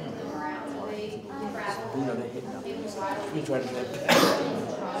moves it down. They hit nothing. We try to hit it.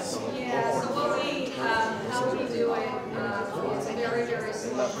 Yeah, so how we do it, it's a very, very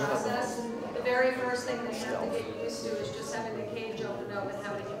slow process. The very first thing they have to get used to is just having the cage opened up and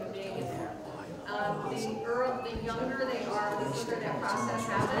having a human being in there. The younger they are, the quicker that process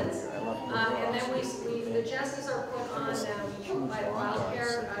happens. And then the jesses are put on by the wild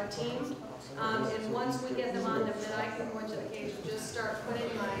care team. And once we get them on them, then I can go into the cage and just start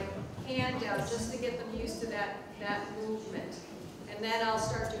putting my hand down just to get them used to that movement. And then I'll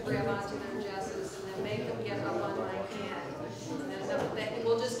start to grab onto their jesses and then make them get up on my hand. And then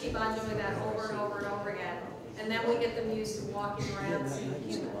we'll just keep on doing that over and over and over again. And then we get them used to walking around seeing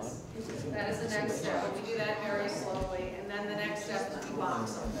humans. That is the next step. We do that very slowly. And then the next step is we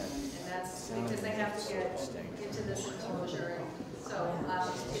box them. And that's because they have to get into this enclosure. So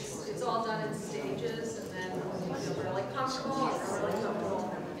it's all done in stages. And then when they're really comfortable, and then we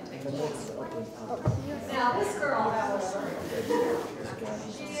can take them. Now this girl, however,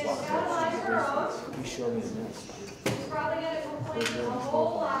 she's got like her own. He showed me the nest. She's probably going to complain a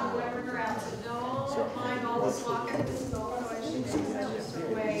whole lot whenever you're out. So don't mind all this walking and this noise. She's just her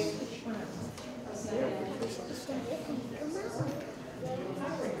way.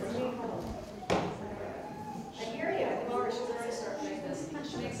 I hear you. Laura, she's already starting to make this.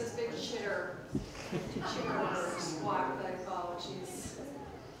 She makes this big chitter squawk that I call it. She's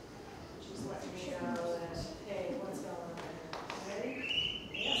letting me know that, hey, what's going on? Ready?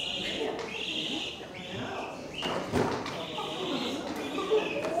 Yes, I'm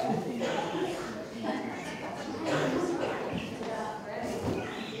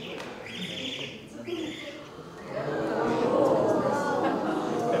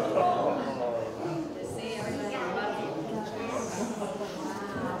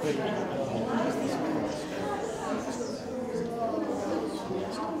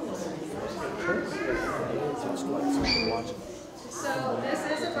So this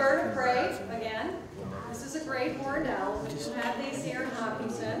is a bird of prey, again. This is a a great horned owl. We do have these here in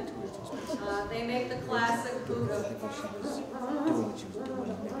Hopkinton. They make the classic Buddha. Doing what she was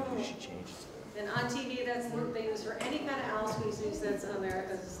doing, maybe she changed. And on TV, that's what they use for any kind of owl species that's in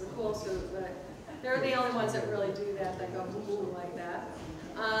America. This is the coolest, but they're the only ones that really do that go boo like that.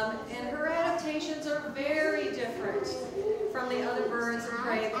 And her adaptations are very different from the other birds of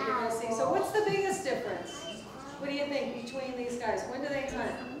prey that you're going to see. So what's the biggest difference? What do you think between these guys? When do they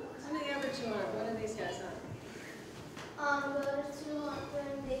hunt? When do the other two hunt? When do these guys hunt? Those two hunt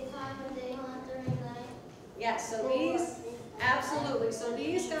during daytime and they hunt during night. Yes, so these, absolutely. So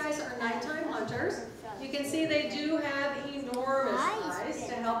these guys are nighttime hunters. You can see they do have enormous eyes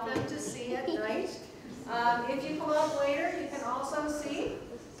to help them to see at night. If you come up later, you can also see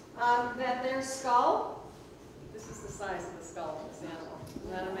that their skull, this is the size of the skull of this animal.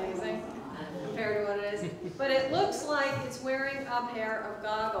 Isn't that amazing? Compared to what it is. But it looks like it's wearing a pair of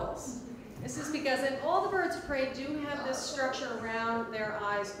goggles. This is because all the birds of prey do have this structure around their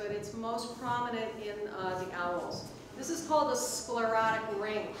eyes, but it's most prominent in the owls. This is called a sclerotic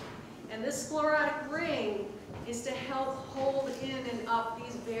ring. And this sclerotic ring is to help hold in and up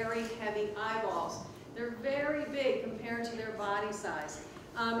these very heavy eyeballs. They're very big compared to their body size.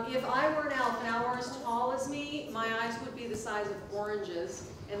 If I were an owl, if an owl were as tall as me, my eyes would be the size of oranges,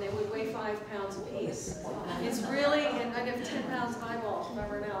 and they would weigh 5 pounds apiece. It's really, and I'd have 10 pounds of eyeballs if I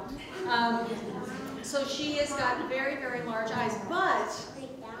were an owl. So she has got very, very large eyes, but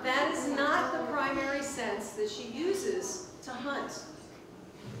that is not the primary sense that she uses to hunt.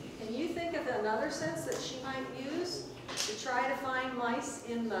 Can you think of another sense that she might use to try to find mice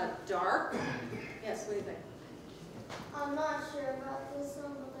in the dark? Yes, what do you think? I'm not sure about this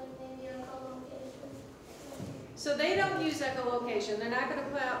one, but like maybe echolocation. So they don't use echolocation. They're not going to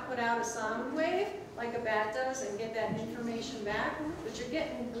put out a sound wave like a bat does and get that information back, but you're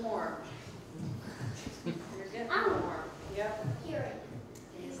getting warm. You're getting warm. Yep. Hearing.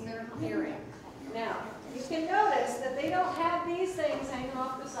 Isn't there hearing? Now, you can notice that they don't have these things hanging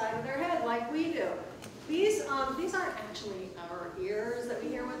off the side of their head like we do. These aren't actually our ears that we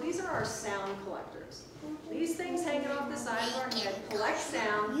hear with. These are our sound collectors. These things hanging off the side of our head collect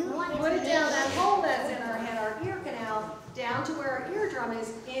sound, put it down that hole that's in our head, our ear canal, down to where our eardrum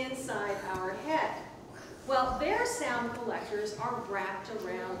is inside our head. Well, their sound collectors are wrapped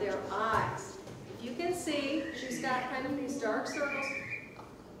around their eyes. If you can see, she's got kind of these dark circles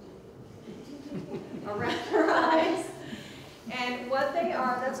around her eyes. And what they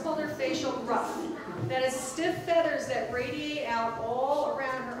are, that's called her facial ruff. That is stiff feathers that radiate out all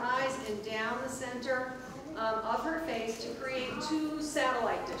around her eyes and down the center of her face to create two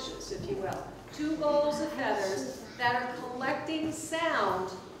satellite dishes, if you will. Two bowls of feathers that are collecting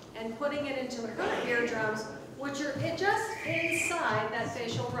sound and putting it into her eardrums, which are just inside that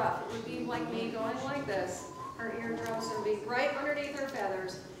facial ruff. It would be like me going like this. Her eardrums would be right underneath her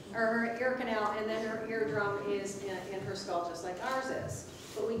feathers, or her ear canal, and then her eardrum is in her skull, just like ours is.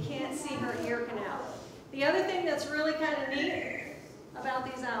 But we can't see her ear canal. The other thing that's really kind of neat about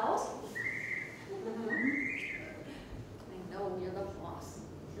these owls, I know you're the boss,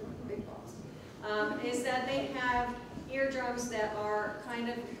 you're the big boss, is that they have eardrums that are kind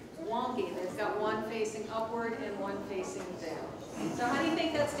of wonky. They've got one facing upward and one facing down. So how do you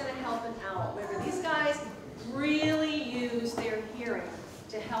think that's going to help an owl? Remember, these guys really use their hearing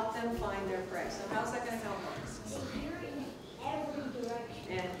to help them find their prey. So how's that going to help them? Every direction.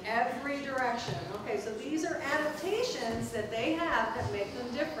 In every direction. Okay, so these are adaptations that they have that make them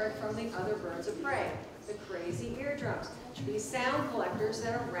different from the other birds of prey. The crazy eardrums. These sound collectors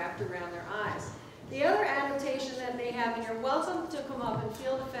that are wrapped around their eyes. The other adaptation that they have, and you're welcome to come up and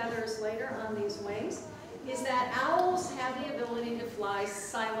feel the feathers later on these wings, is that owls have the ability to fly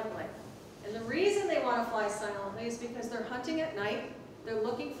silently. And the reason they want to fly silently is because they're hunting at night. They're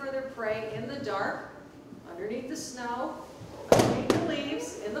looking for their prey in the dark, underneath the snow, underneath the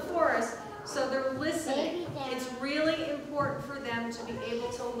leaves, in the forest. So they're listening. It's really important for them to be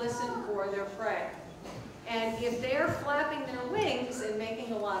able to listen for their prey. And if they're flapping their wings and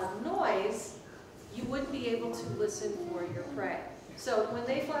making a lot of noise, you wouldn't be able to listen for your prey. So when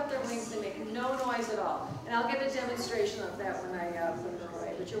they flap their wings, they make no noise at all. And I'll give a demonstration of that when I put them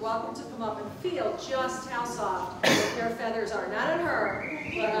away. But you're welcome to come up and feel just how soft their feathers are. Not on her,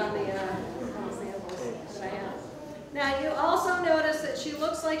 but on the samples that I have. Now you also notice that she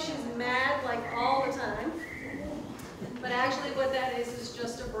looks like she's mad like all the time. But actually what that is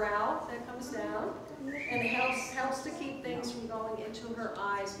just a brow that comes down. And it helps to keep things from going into her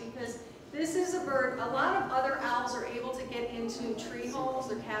eyes, because this is a bird. A lot of other owls are able to get into tree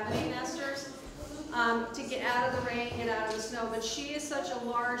holes or cavity nesters to get out of the rain, get out of the snow, but she is such a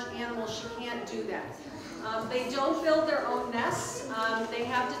large animal, she can't do that. They don't build their own nests. They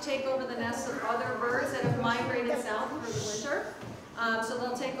have to take over the nests of other birds that have migrated south for the winter. So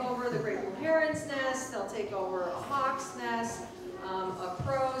they'll take over the great blue heron's nest, they'll take over a hawk's nest, a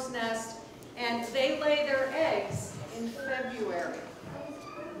crow's nest, and they lay their eggs in February.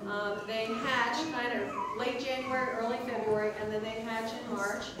 They hatch kind of late January, early February, and then they hatch in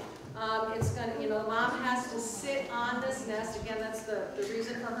March. It's gonna, you know, the mom has to sit on this nest. Again, that's the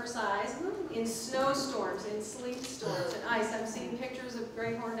reason for her size. In snowstorms, in sleet storms, and ice. I've seen pictures of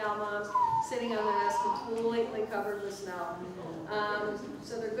great horned owl moms sitting on the nest completely covered with snow.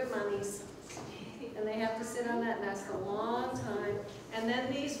 So they're good mummies. And they have to sit on that nest a long time. And then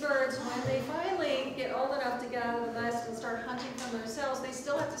these birds, when they finally get old enough to get out of the nest and start hunting for themselves, they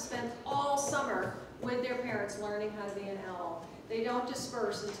still have to spend all summer with their parents learning how to be an owl. They don't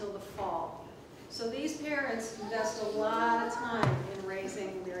disperse until the fall. So these parents invest a lot of time in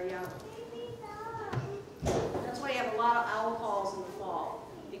raising their young. That's why you have a lot of owl calls in the fall,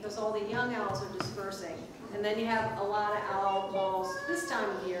 because all the young owls are dispersing. And then you have a lot of owl calls this time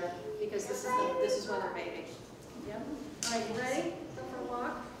of year, because this is when they're mating. Yeah? All right, you ready? Go for a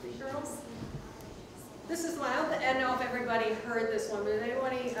walk, three girls? This is one. I don't know if everybody heard this one, but did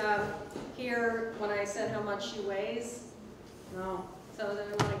anybody hear when I said how much she weighs? No. So does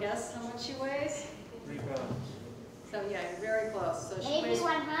anyone want to guess how much she weighs? 3 pounds. So yeah, you're very close. So she Maybe weighs.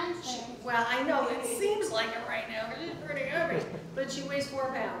 100. Well, I know it seems like it right now because she's pretty heavy, but she weighs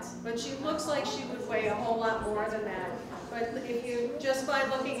 4 pounds. But she looks like she would weigh a whole lot more than that. But if you just by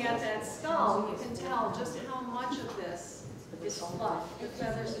looking at that skull, you can tell just how much of this is fluff. The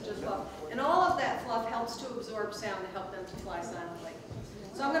feathers are just fluff, and all of that fluff helps to absorb sound to help them to fly silently.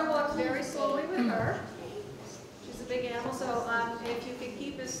 So I'm going to walk very slowly with her. She's a big animal, so if you could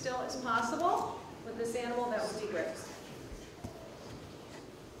keep as still as possible with this animal, that would be great. I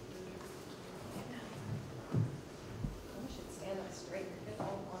should stand up straight.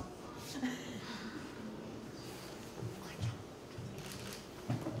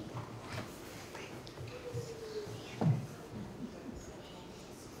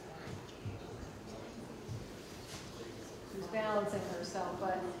 She's balancing herself,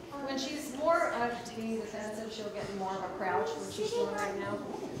 but when she's more to be defensive, she'll get more of a crouch, which she's doing right now.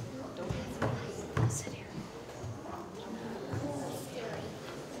 Sit here.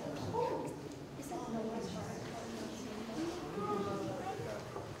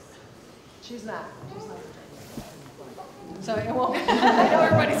 She's not. She's not. So it won't. I know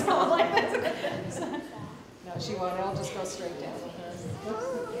everybody's going like this. No, she won't. I'll just go straight down with her.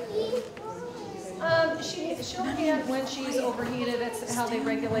 She'll get when she's overheated. That's how they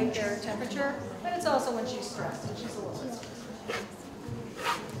regulate their temperature. But it's also when she's stressed, and she's a little bit stressed.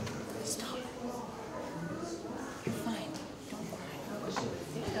 Stop. You're fine. Don't cry.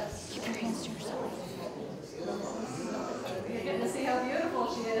 Keep your hands to yourself. You're getting to see how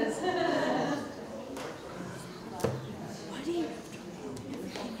beautiful she is. Why do you have to?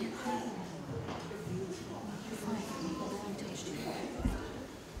 You're fine. I touched you.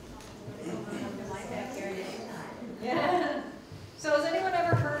 Yeah. So has anyone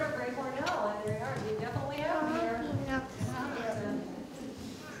ever heard of Great Horned Owl in their yard? You definitely have here. No. I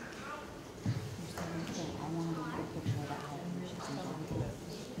want to take a picture of that owl.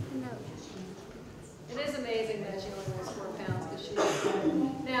 No. It is amazing that she only weighs 4 pounds because she's.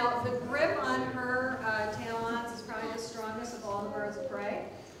 Now the grip on her talons is probably the strongest of all the birds of prey.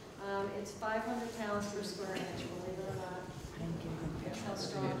 It's 500 pounds per square inch, believe it or not. That's how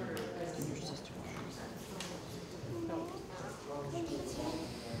strong her is.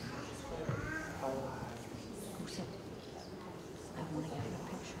 I want to get a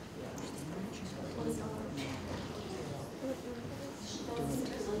picture.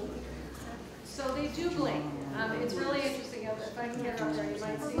 So they do blink. It's really interesting. If I can get it up there, you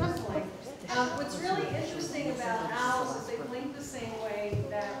might see them blink. What's really interesting about owls is they blink the same way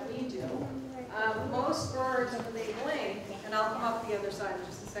that we do. Most birds, when they blink, and I'll come up the other side in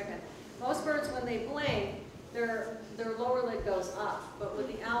just a second. Most birds, when they blink, their lower lid goes up, but with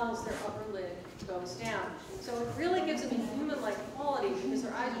the owls, their upper lid goes down. So it really gives them a human-like quality because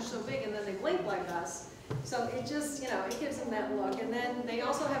their eyes are so big, and then they blink like us. So it just, it gives them that look. And then they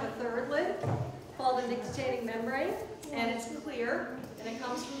also have a third lid called the nictitating membrane, and it's clear, and it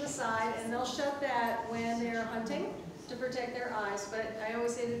comes from the side, and they'll shut that when they're hunting to protect their eyes. But I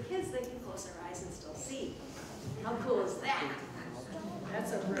always say to the kids, they can close their eyes and still see. How cool is that?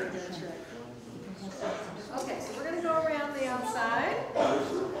 That's a really good trick. Okay, so we're going to go around the outside.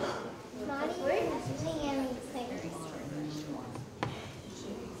 Mommy isn't using any pictures.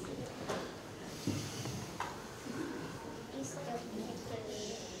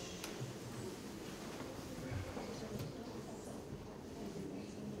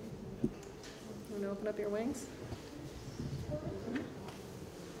 want to open up your wings?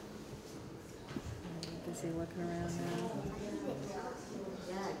 You can see looking around now.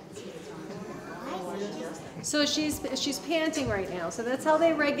 So she's panting right now. So that's how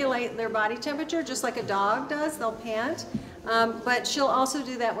they regulate their body temperature, just like a dog does. They'll pant. But she'll also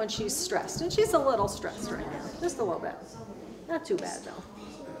do that when she's stressed. And she's a little stressed right now, just a little bit. Not too bad though.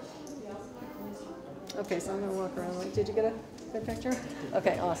 Okay, so I'm gonna walk around. Did you get a good picture?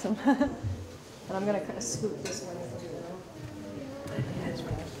 Okay, awesome. And I'm gonna kind of scoop this one.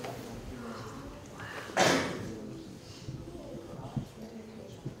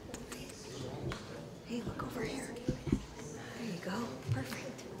 Hey, look over here. There you go.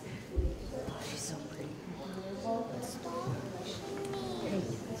 Perfect. Oh, she's so pretty. Hey,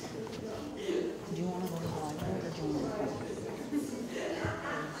 do you want to go to the library or do you want to go?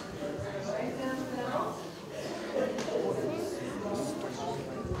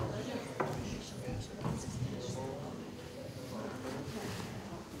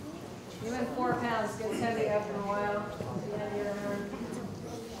 Even 4 pounds gets heavy after a while. Yeah, you're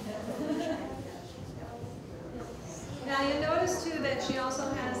Now you notice too that she also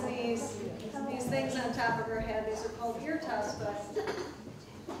has these things on top of her head. These are called ear tufts, but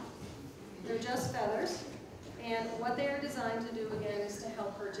they're just feathers. And what they are designed to do again is to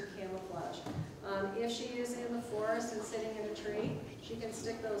help her to camouflage. If she is in the forest and sitting in a tree, she can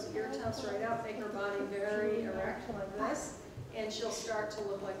stick those ear tufts right out, make her body very erect like this, and she'll start to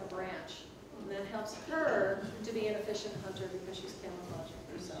look like a branch. And that helps her to be an efficient hunter because she's camouflaging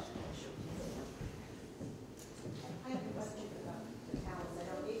herself. I have a question about the cows. I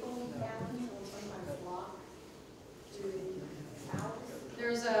know people with cows will sometimes block to the cows.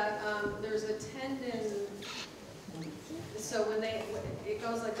 There's a tendon. So when it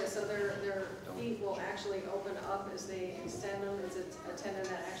goes like this, so their feet will actually open up as they extend them. It's a tendon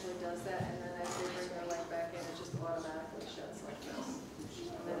that actually does that, and then as they bring their leg back in, it just automatically shuts like this,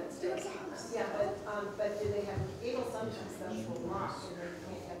 and then it stays on that. Yeah, but do they have eagle sometimes those will lock and they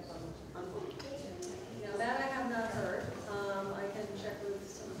can't have them unlocked? Now that I have not heard. I can check with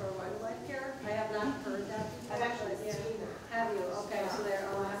some of our wildlife care. I have not heard that. I've actually seen that. Have you? Okay, so they're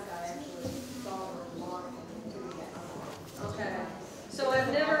Last guy actually saw them lock and didn't get unlocked. okay. So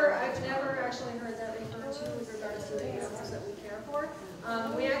I've never actually heard that referred to with regards to the animals that we care for.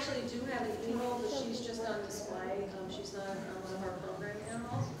 We actually do have an eagle, but she's just on display. She's not one of our program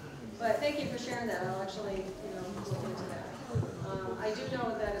animals. But thank you for sharing that. I'll actually, look into that. I do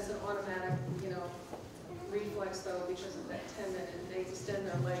know that it's an automatic, reflex though because of that tendon, and they extend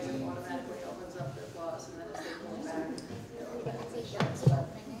their legs and automatically opens up their claws, and then as they pull back.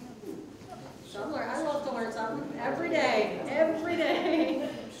 I love to learn something every day.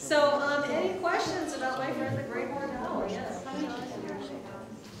 So, any questions about my friend the great horned owl? Yes.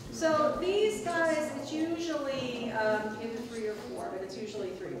 So these guys, it's usually either 3 or 4, but it's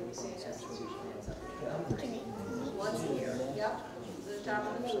usually 3 when you see a nest. It's usually in something. Once a year. Yep. The top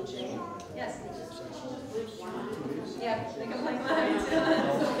of the food chain. Yes. Yeah, they can play lines.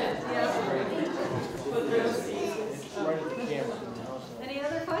 Yeah. Any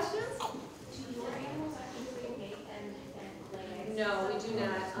other questions? No, we do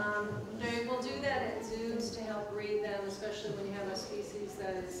not. They will do that at zoos to help breed them, especially when you have a species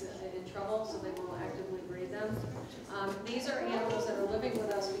that is in trouble, so they will actively breed them. These are animals that are living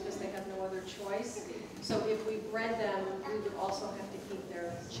with us because they have no other choice. So if we bred them, we would also have to keep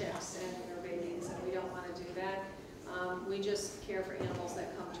their chicks and their babies, and we don't want to do that. We just care for animals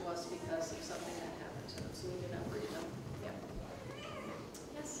that come to us because of something that happened to them, so we do not breed them. Yeah.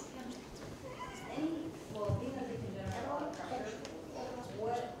 Yes, yeah. Well, because it can generate a lot of pressure,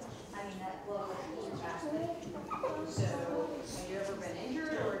 that blow is drastic. So, have you ever been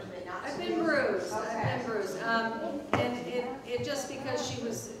injured or did they not? I've been bruised. Okay. I've been bruised. And it just because she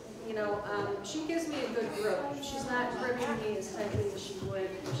was, she gives me a good grip. She's not gripping me as tightly as she would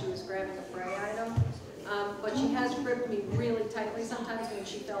if she was grabbing a prey item. But she has gripped me really tightly sometimes when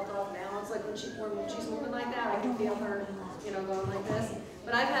she felt off balance. Like when she's moving like that, I can feel her, going like this.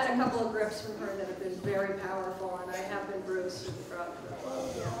 But I've had a couple of grips from her that have been very powerful, and I have been bruised throughout the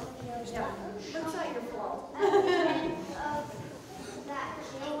Yeah, but it's not your fault.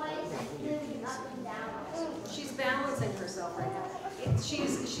 She's balancing herself right now.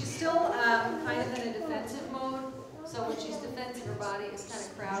 She's still kind of in a defensive mode. So when she's defending, her body is kind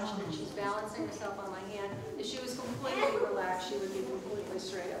of crouched, and she's balancing herself on my hand. If she was completely relaxed, she would be completely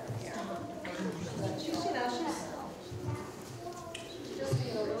straight up in the air. But she's just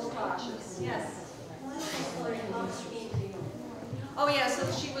being a little cautious. Yes. Oh yeah, so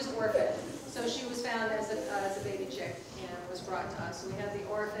she was orphaned. So she was found as a baby chick and was brought to us. So we had the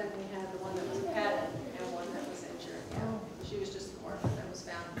orphan, we had the one that was a pet, She was just an orphan that was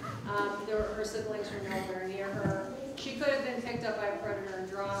found. Her siblings were nowhere near her. She could have been picked up by a predator and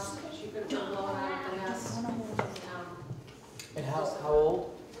dropped. She could have been blown out of the nest. And how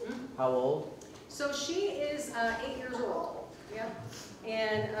old? How old? So she is 8 years old. Yep.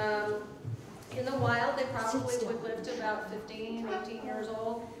 And in the wild, they probably would live to about 15, 18 years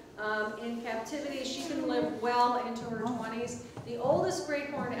old. In captivity, she can live well into her 20s. The oldest great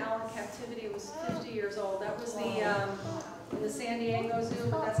horned owl in captivity was 50 years old. That was in the San Diego Zoo,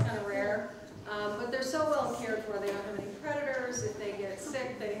 but that's kind of rare. But they're so well cared for. They don't have any predators. If they get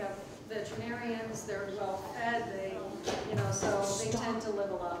sick, they have veterinarians. They're well fed. So they tend to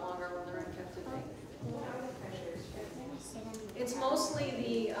live a lot longer when they're in captivity. It's mostly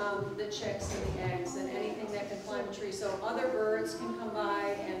the chicks and the eggs and anything that can climb a tree. So other birds can come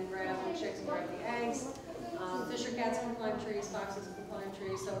by and grab the chicks and grab the eggs. Fisher cats can climb trees, foxes can climb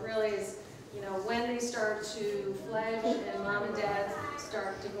trees. So it really is, when they start to fledge and mom and dad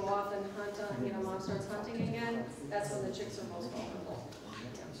start to go off and hunt, mom starts hunting again, that's when the chicks are most vulnerable.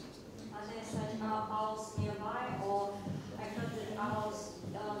 Are there such owls nearby, or I thought that owls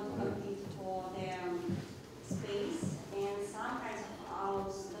compete for their space, and some kinds of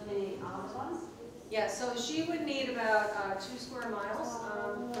owls dominate other ones? Yeah, so she would need about 2 square miles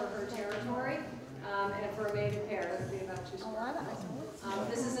for her territory, and for a mated pair, that would be about 2 square miles.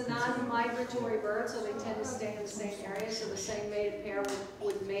 This is a non-migratory bird, so they tend to stay in the same area, so the same mated pair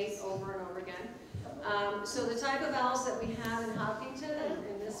would mate over and over again. So the type of owls that we have in Hopkinton,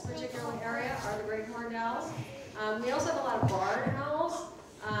 in this particular area, are the great horned owls. We also have a lot of barred owls,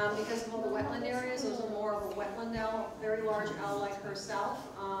 because of all the wetland areas. Those are more of a wetland owl, very large owl like herself,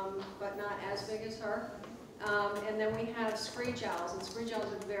 but not as big as her. And then we have screech owls, and screech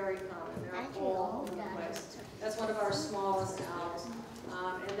owls are very common. They're all over the place. That's one of our smallest owls.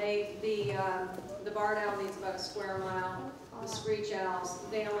 And the barred owl needs about 1 square mile. The screech owls,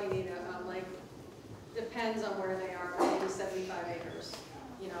 they only need depends on where they are, maybe 75 acres,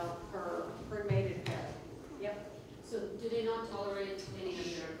 per mated pair. Yep. So do they not tolerate any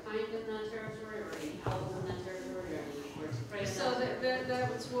other kind in that territory, or any owls in that territory, or any birds of prey? So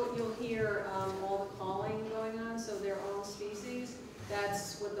that's what you'll hear, all the calling going on, so their own species,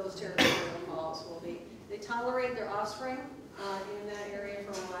 that's what those territorial calls will be. They tolerate their offspring in that area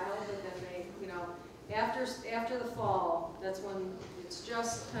for a while, but then they, after the fall, that's when it's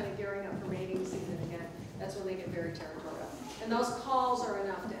just kind of gearing up for mating season again, that's when they get very territorial. And those calls are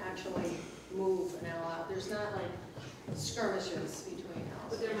enough to actually move an owl out. There's not like skirmishes between owls.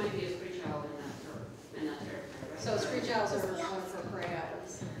 But there might be a screech owl in that territory, right? So screech owls are one for prey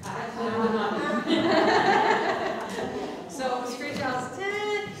items. So screech owls,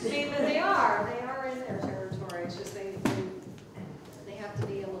 they are in their territory. It's just they have to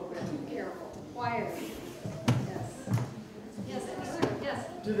be a little bit careful, quieter. Yes. Yes. Yes.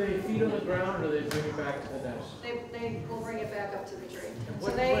 Do they feed on the ground, or do they bring it back to the nest? They will bring it back up to the tree. So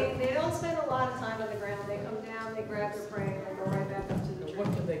they don't spend a lot of time on the ground. They come down, they grab their prey, and they go right back up to the tree.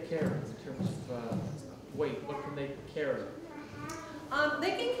 What can they carry in terms of weight? What can they carry?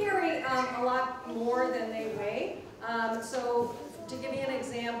 They can carry a lot more than they weigh. So to give you an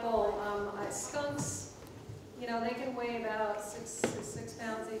example, skunks, they can weigh about 6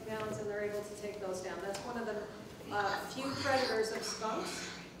 pounds, 8 pounds, and they're able to take those down. That's one of the few predators of skunks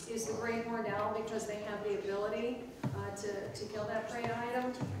is the great horned owl, because they have the ability to kill that prey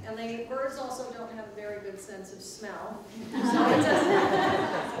item. And birds also don't have a very good sense of smell, so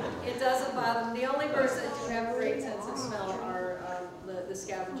it doesn't bother them. The only birds that do have a great sense of smell are the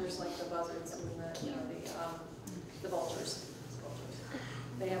scavengers, like the buzzards and the vultures.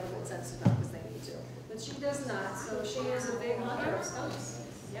 They have a good sense of smell because they need to. But she does not, so she is a big hunter of skunks.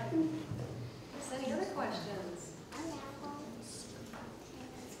 Yep. Any other questions?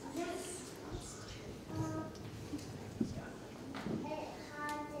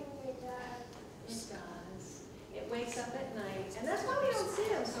 It wakes up at night, and that's why we don't see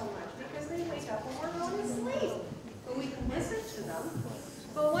them so much, because they wake up when we're going to sleep. But we can listen to them.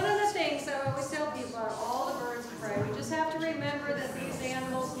 But one of the things that I always tell people are all the birds of prey. We just have to remember that these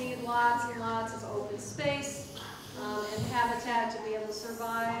animals need lots and lots of open space and habitat to be able to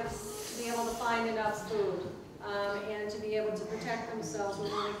survive, to be able to find enough food, and to be able to protect themselves. We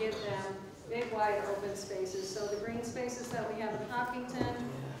want to give them big, wide, open spaces. So the green spaces that we have in Hopkinton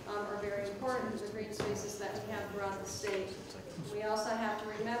are very important. The green spaces that we have throughout the state. We also have to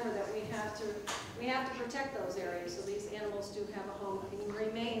remember that we have to protect those areas, so these animals do have a home and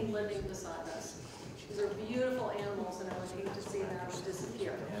remain living beside us. These are beautiful animals, and I would hate to see them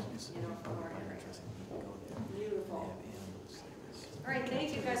disappear, from our area. Beautiful. All right,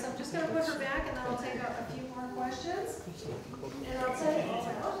 thank you guys. I'm just just gonna put her back and then I'll take a few more questions. And I'll tell you all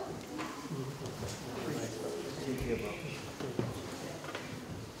about.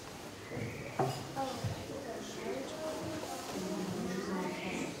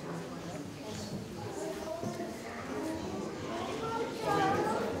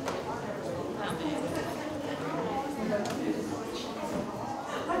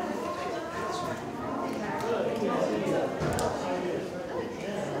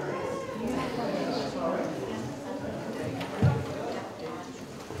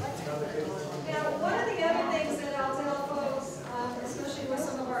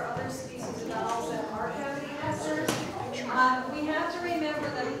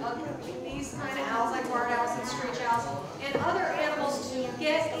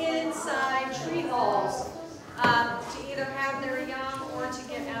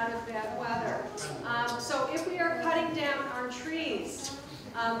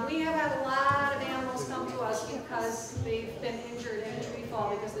 We have had a lot of animals come to us because they've been injured in a tree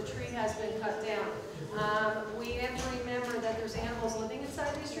fall because the tree has been cut down. We have to remember that there's animals living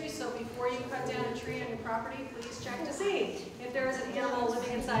inside these trees, so before you cut down a tree on your property, please check to see if there is an animal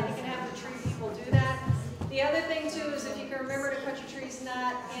living inside. You can have the tree people do that. The other thing too is if you can remember to cut your trees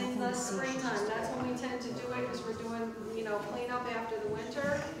not in the springtime. That's when we tend to do it because we're doing, cleanup after the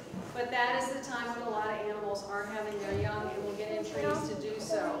winter. But that is the time when a lot of animals are having their young and will get in trees to do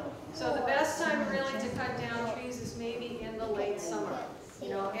so. So the best time really to cut down trees is maybe in the late summer.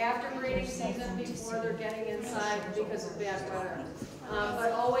 After breeding season, before they're getting inside because of bad weather.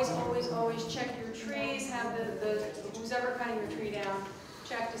 But always, always, always check your trees. Have who's ever cutting your tree down,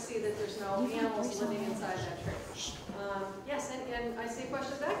 check to see that there's no animals living inside that tree. Yes, and I see a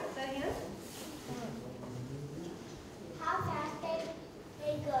question back. Is that a hand? How fast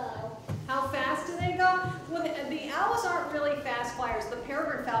they go? How fast do they go? Well, the owls aren't really fast flyers. The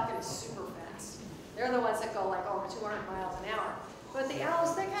peregrine falcon is super fast. They're the ones that go like over 200 miles an hour. But the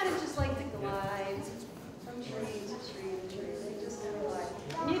owls, they kind of just like to glide from tree to tree to tree. They just kind of glide.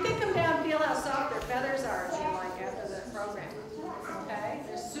 And you can come down and feel how soft their feathers are if you like after the program. Okay?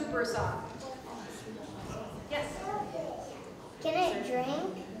 They're super soft. Yes? Can it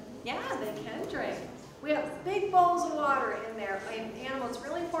drink? Yeah, they can drink. We have big bowls of water in there. It's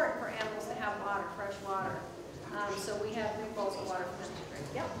really important for animals to have water, fresh water. So we have big bowls of water for them to drink.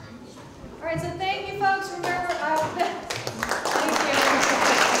 Yep. All right, so thank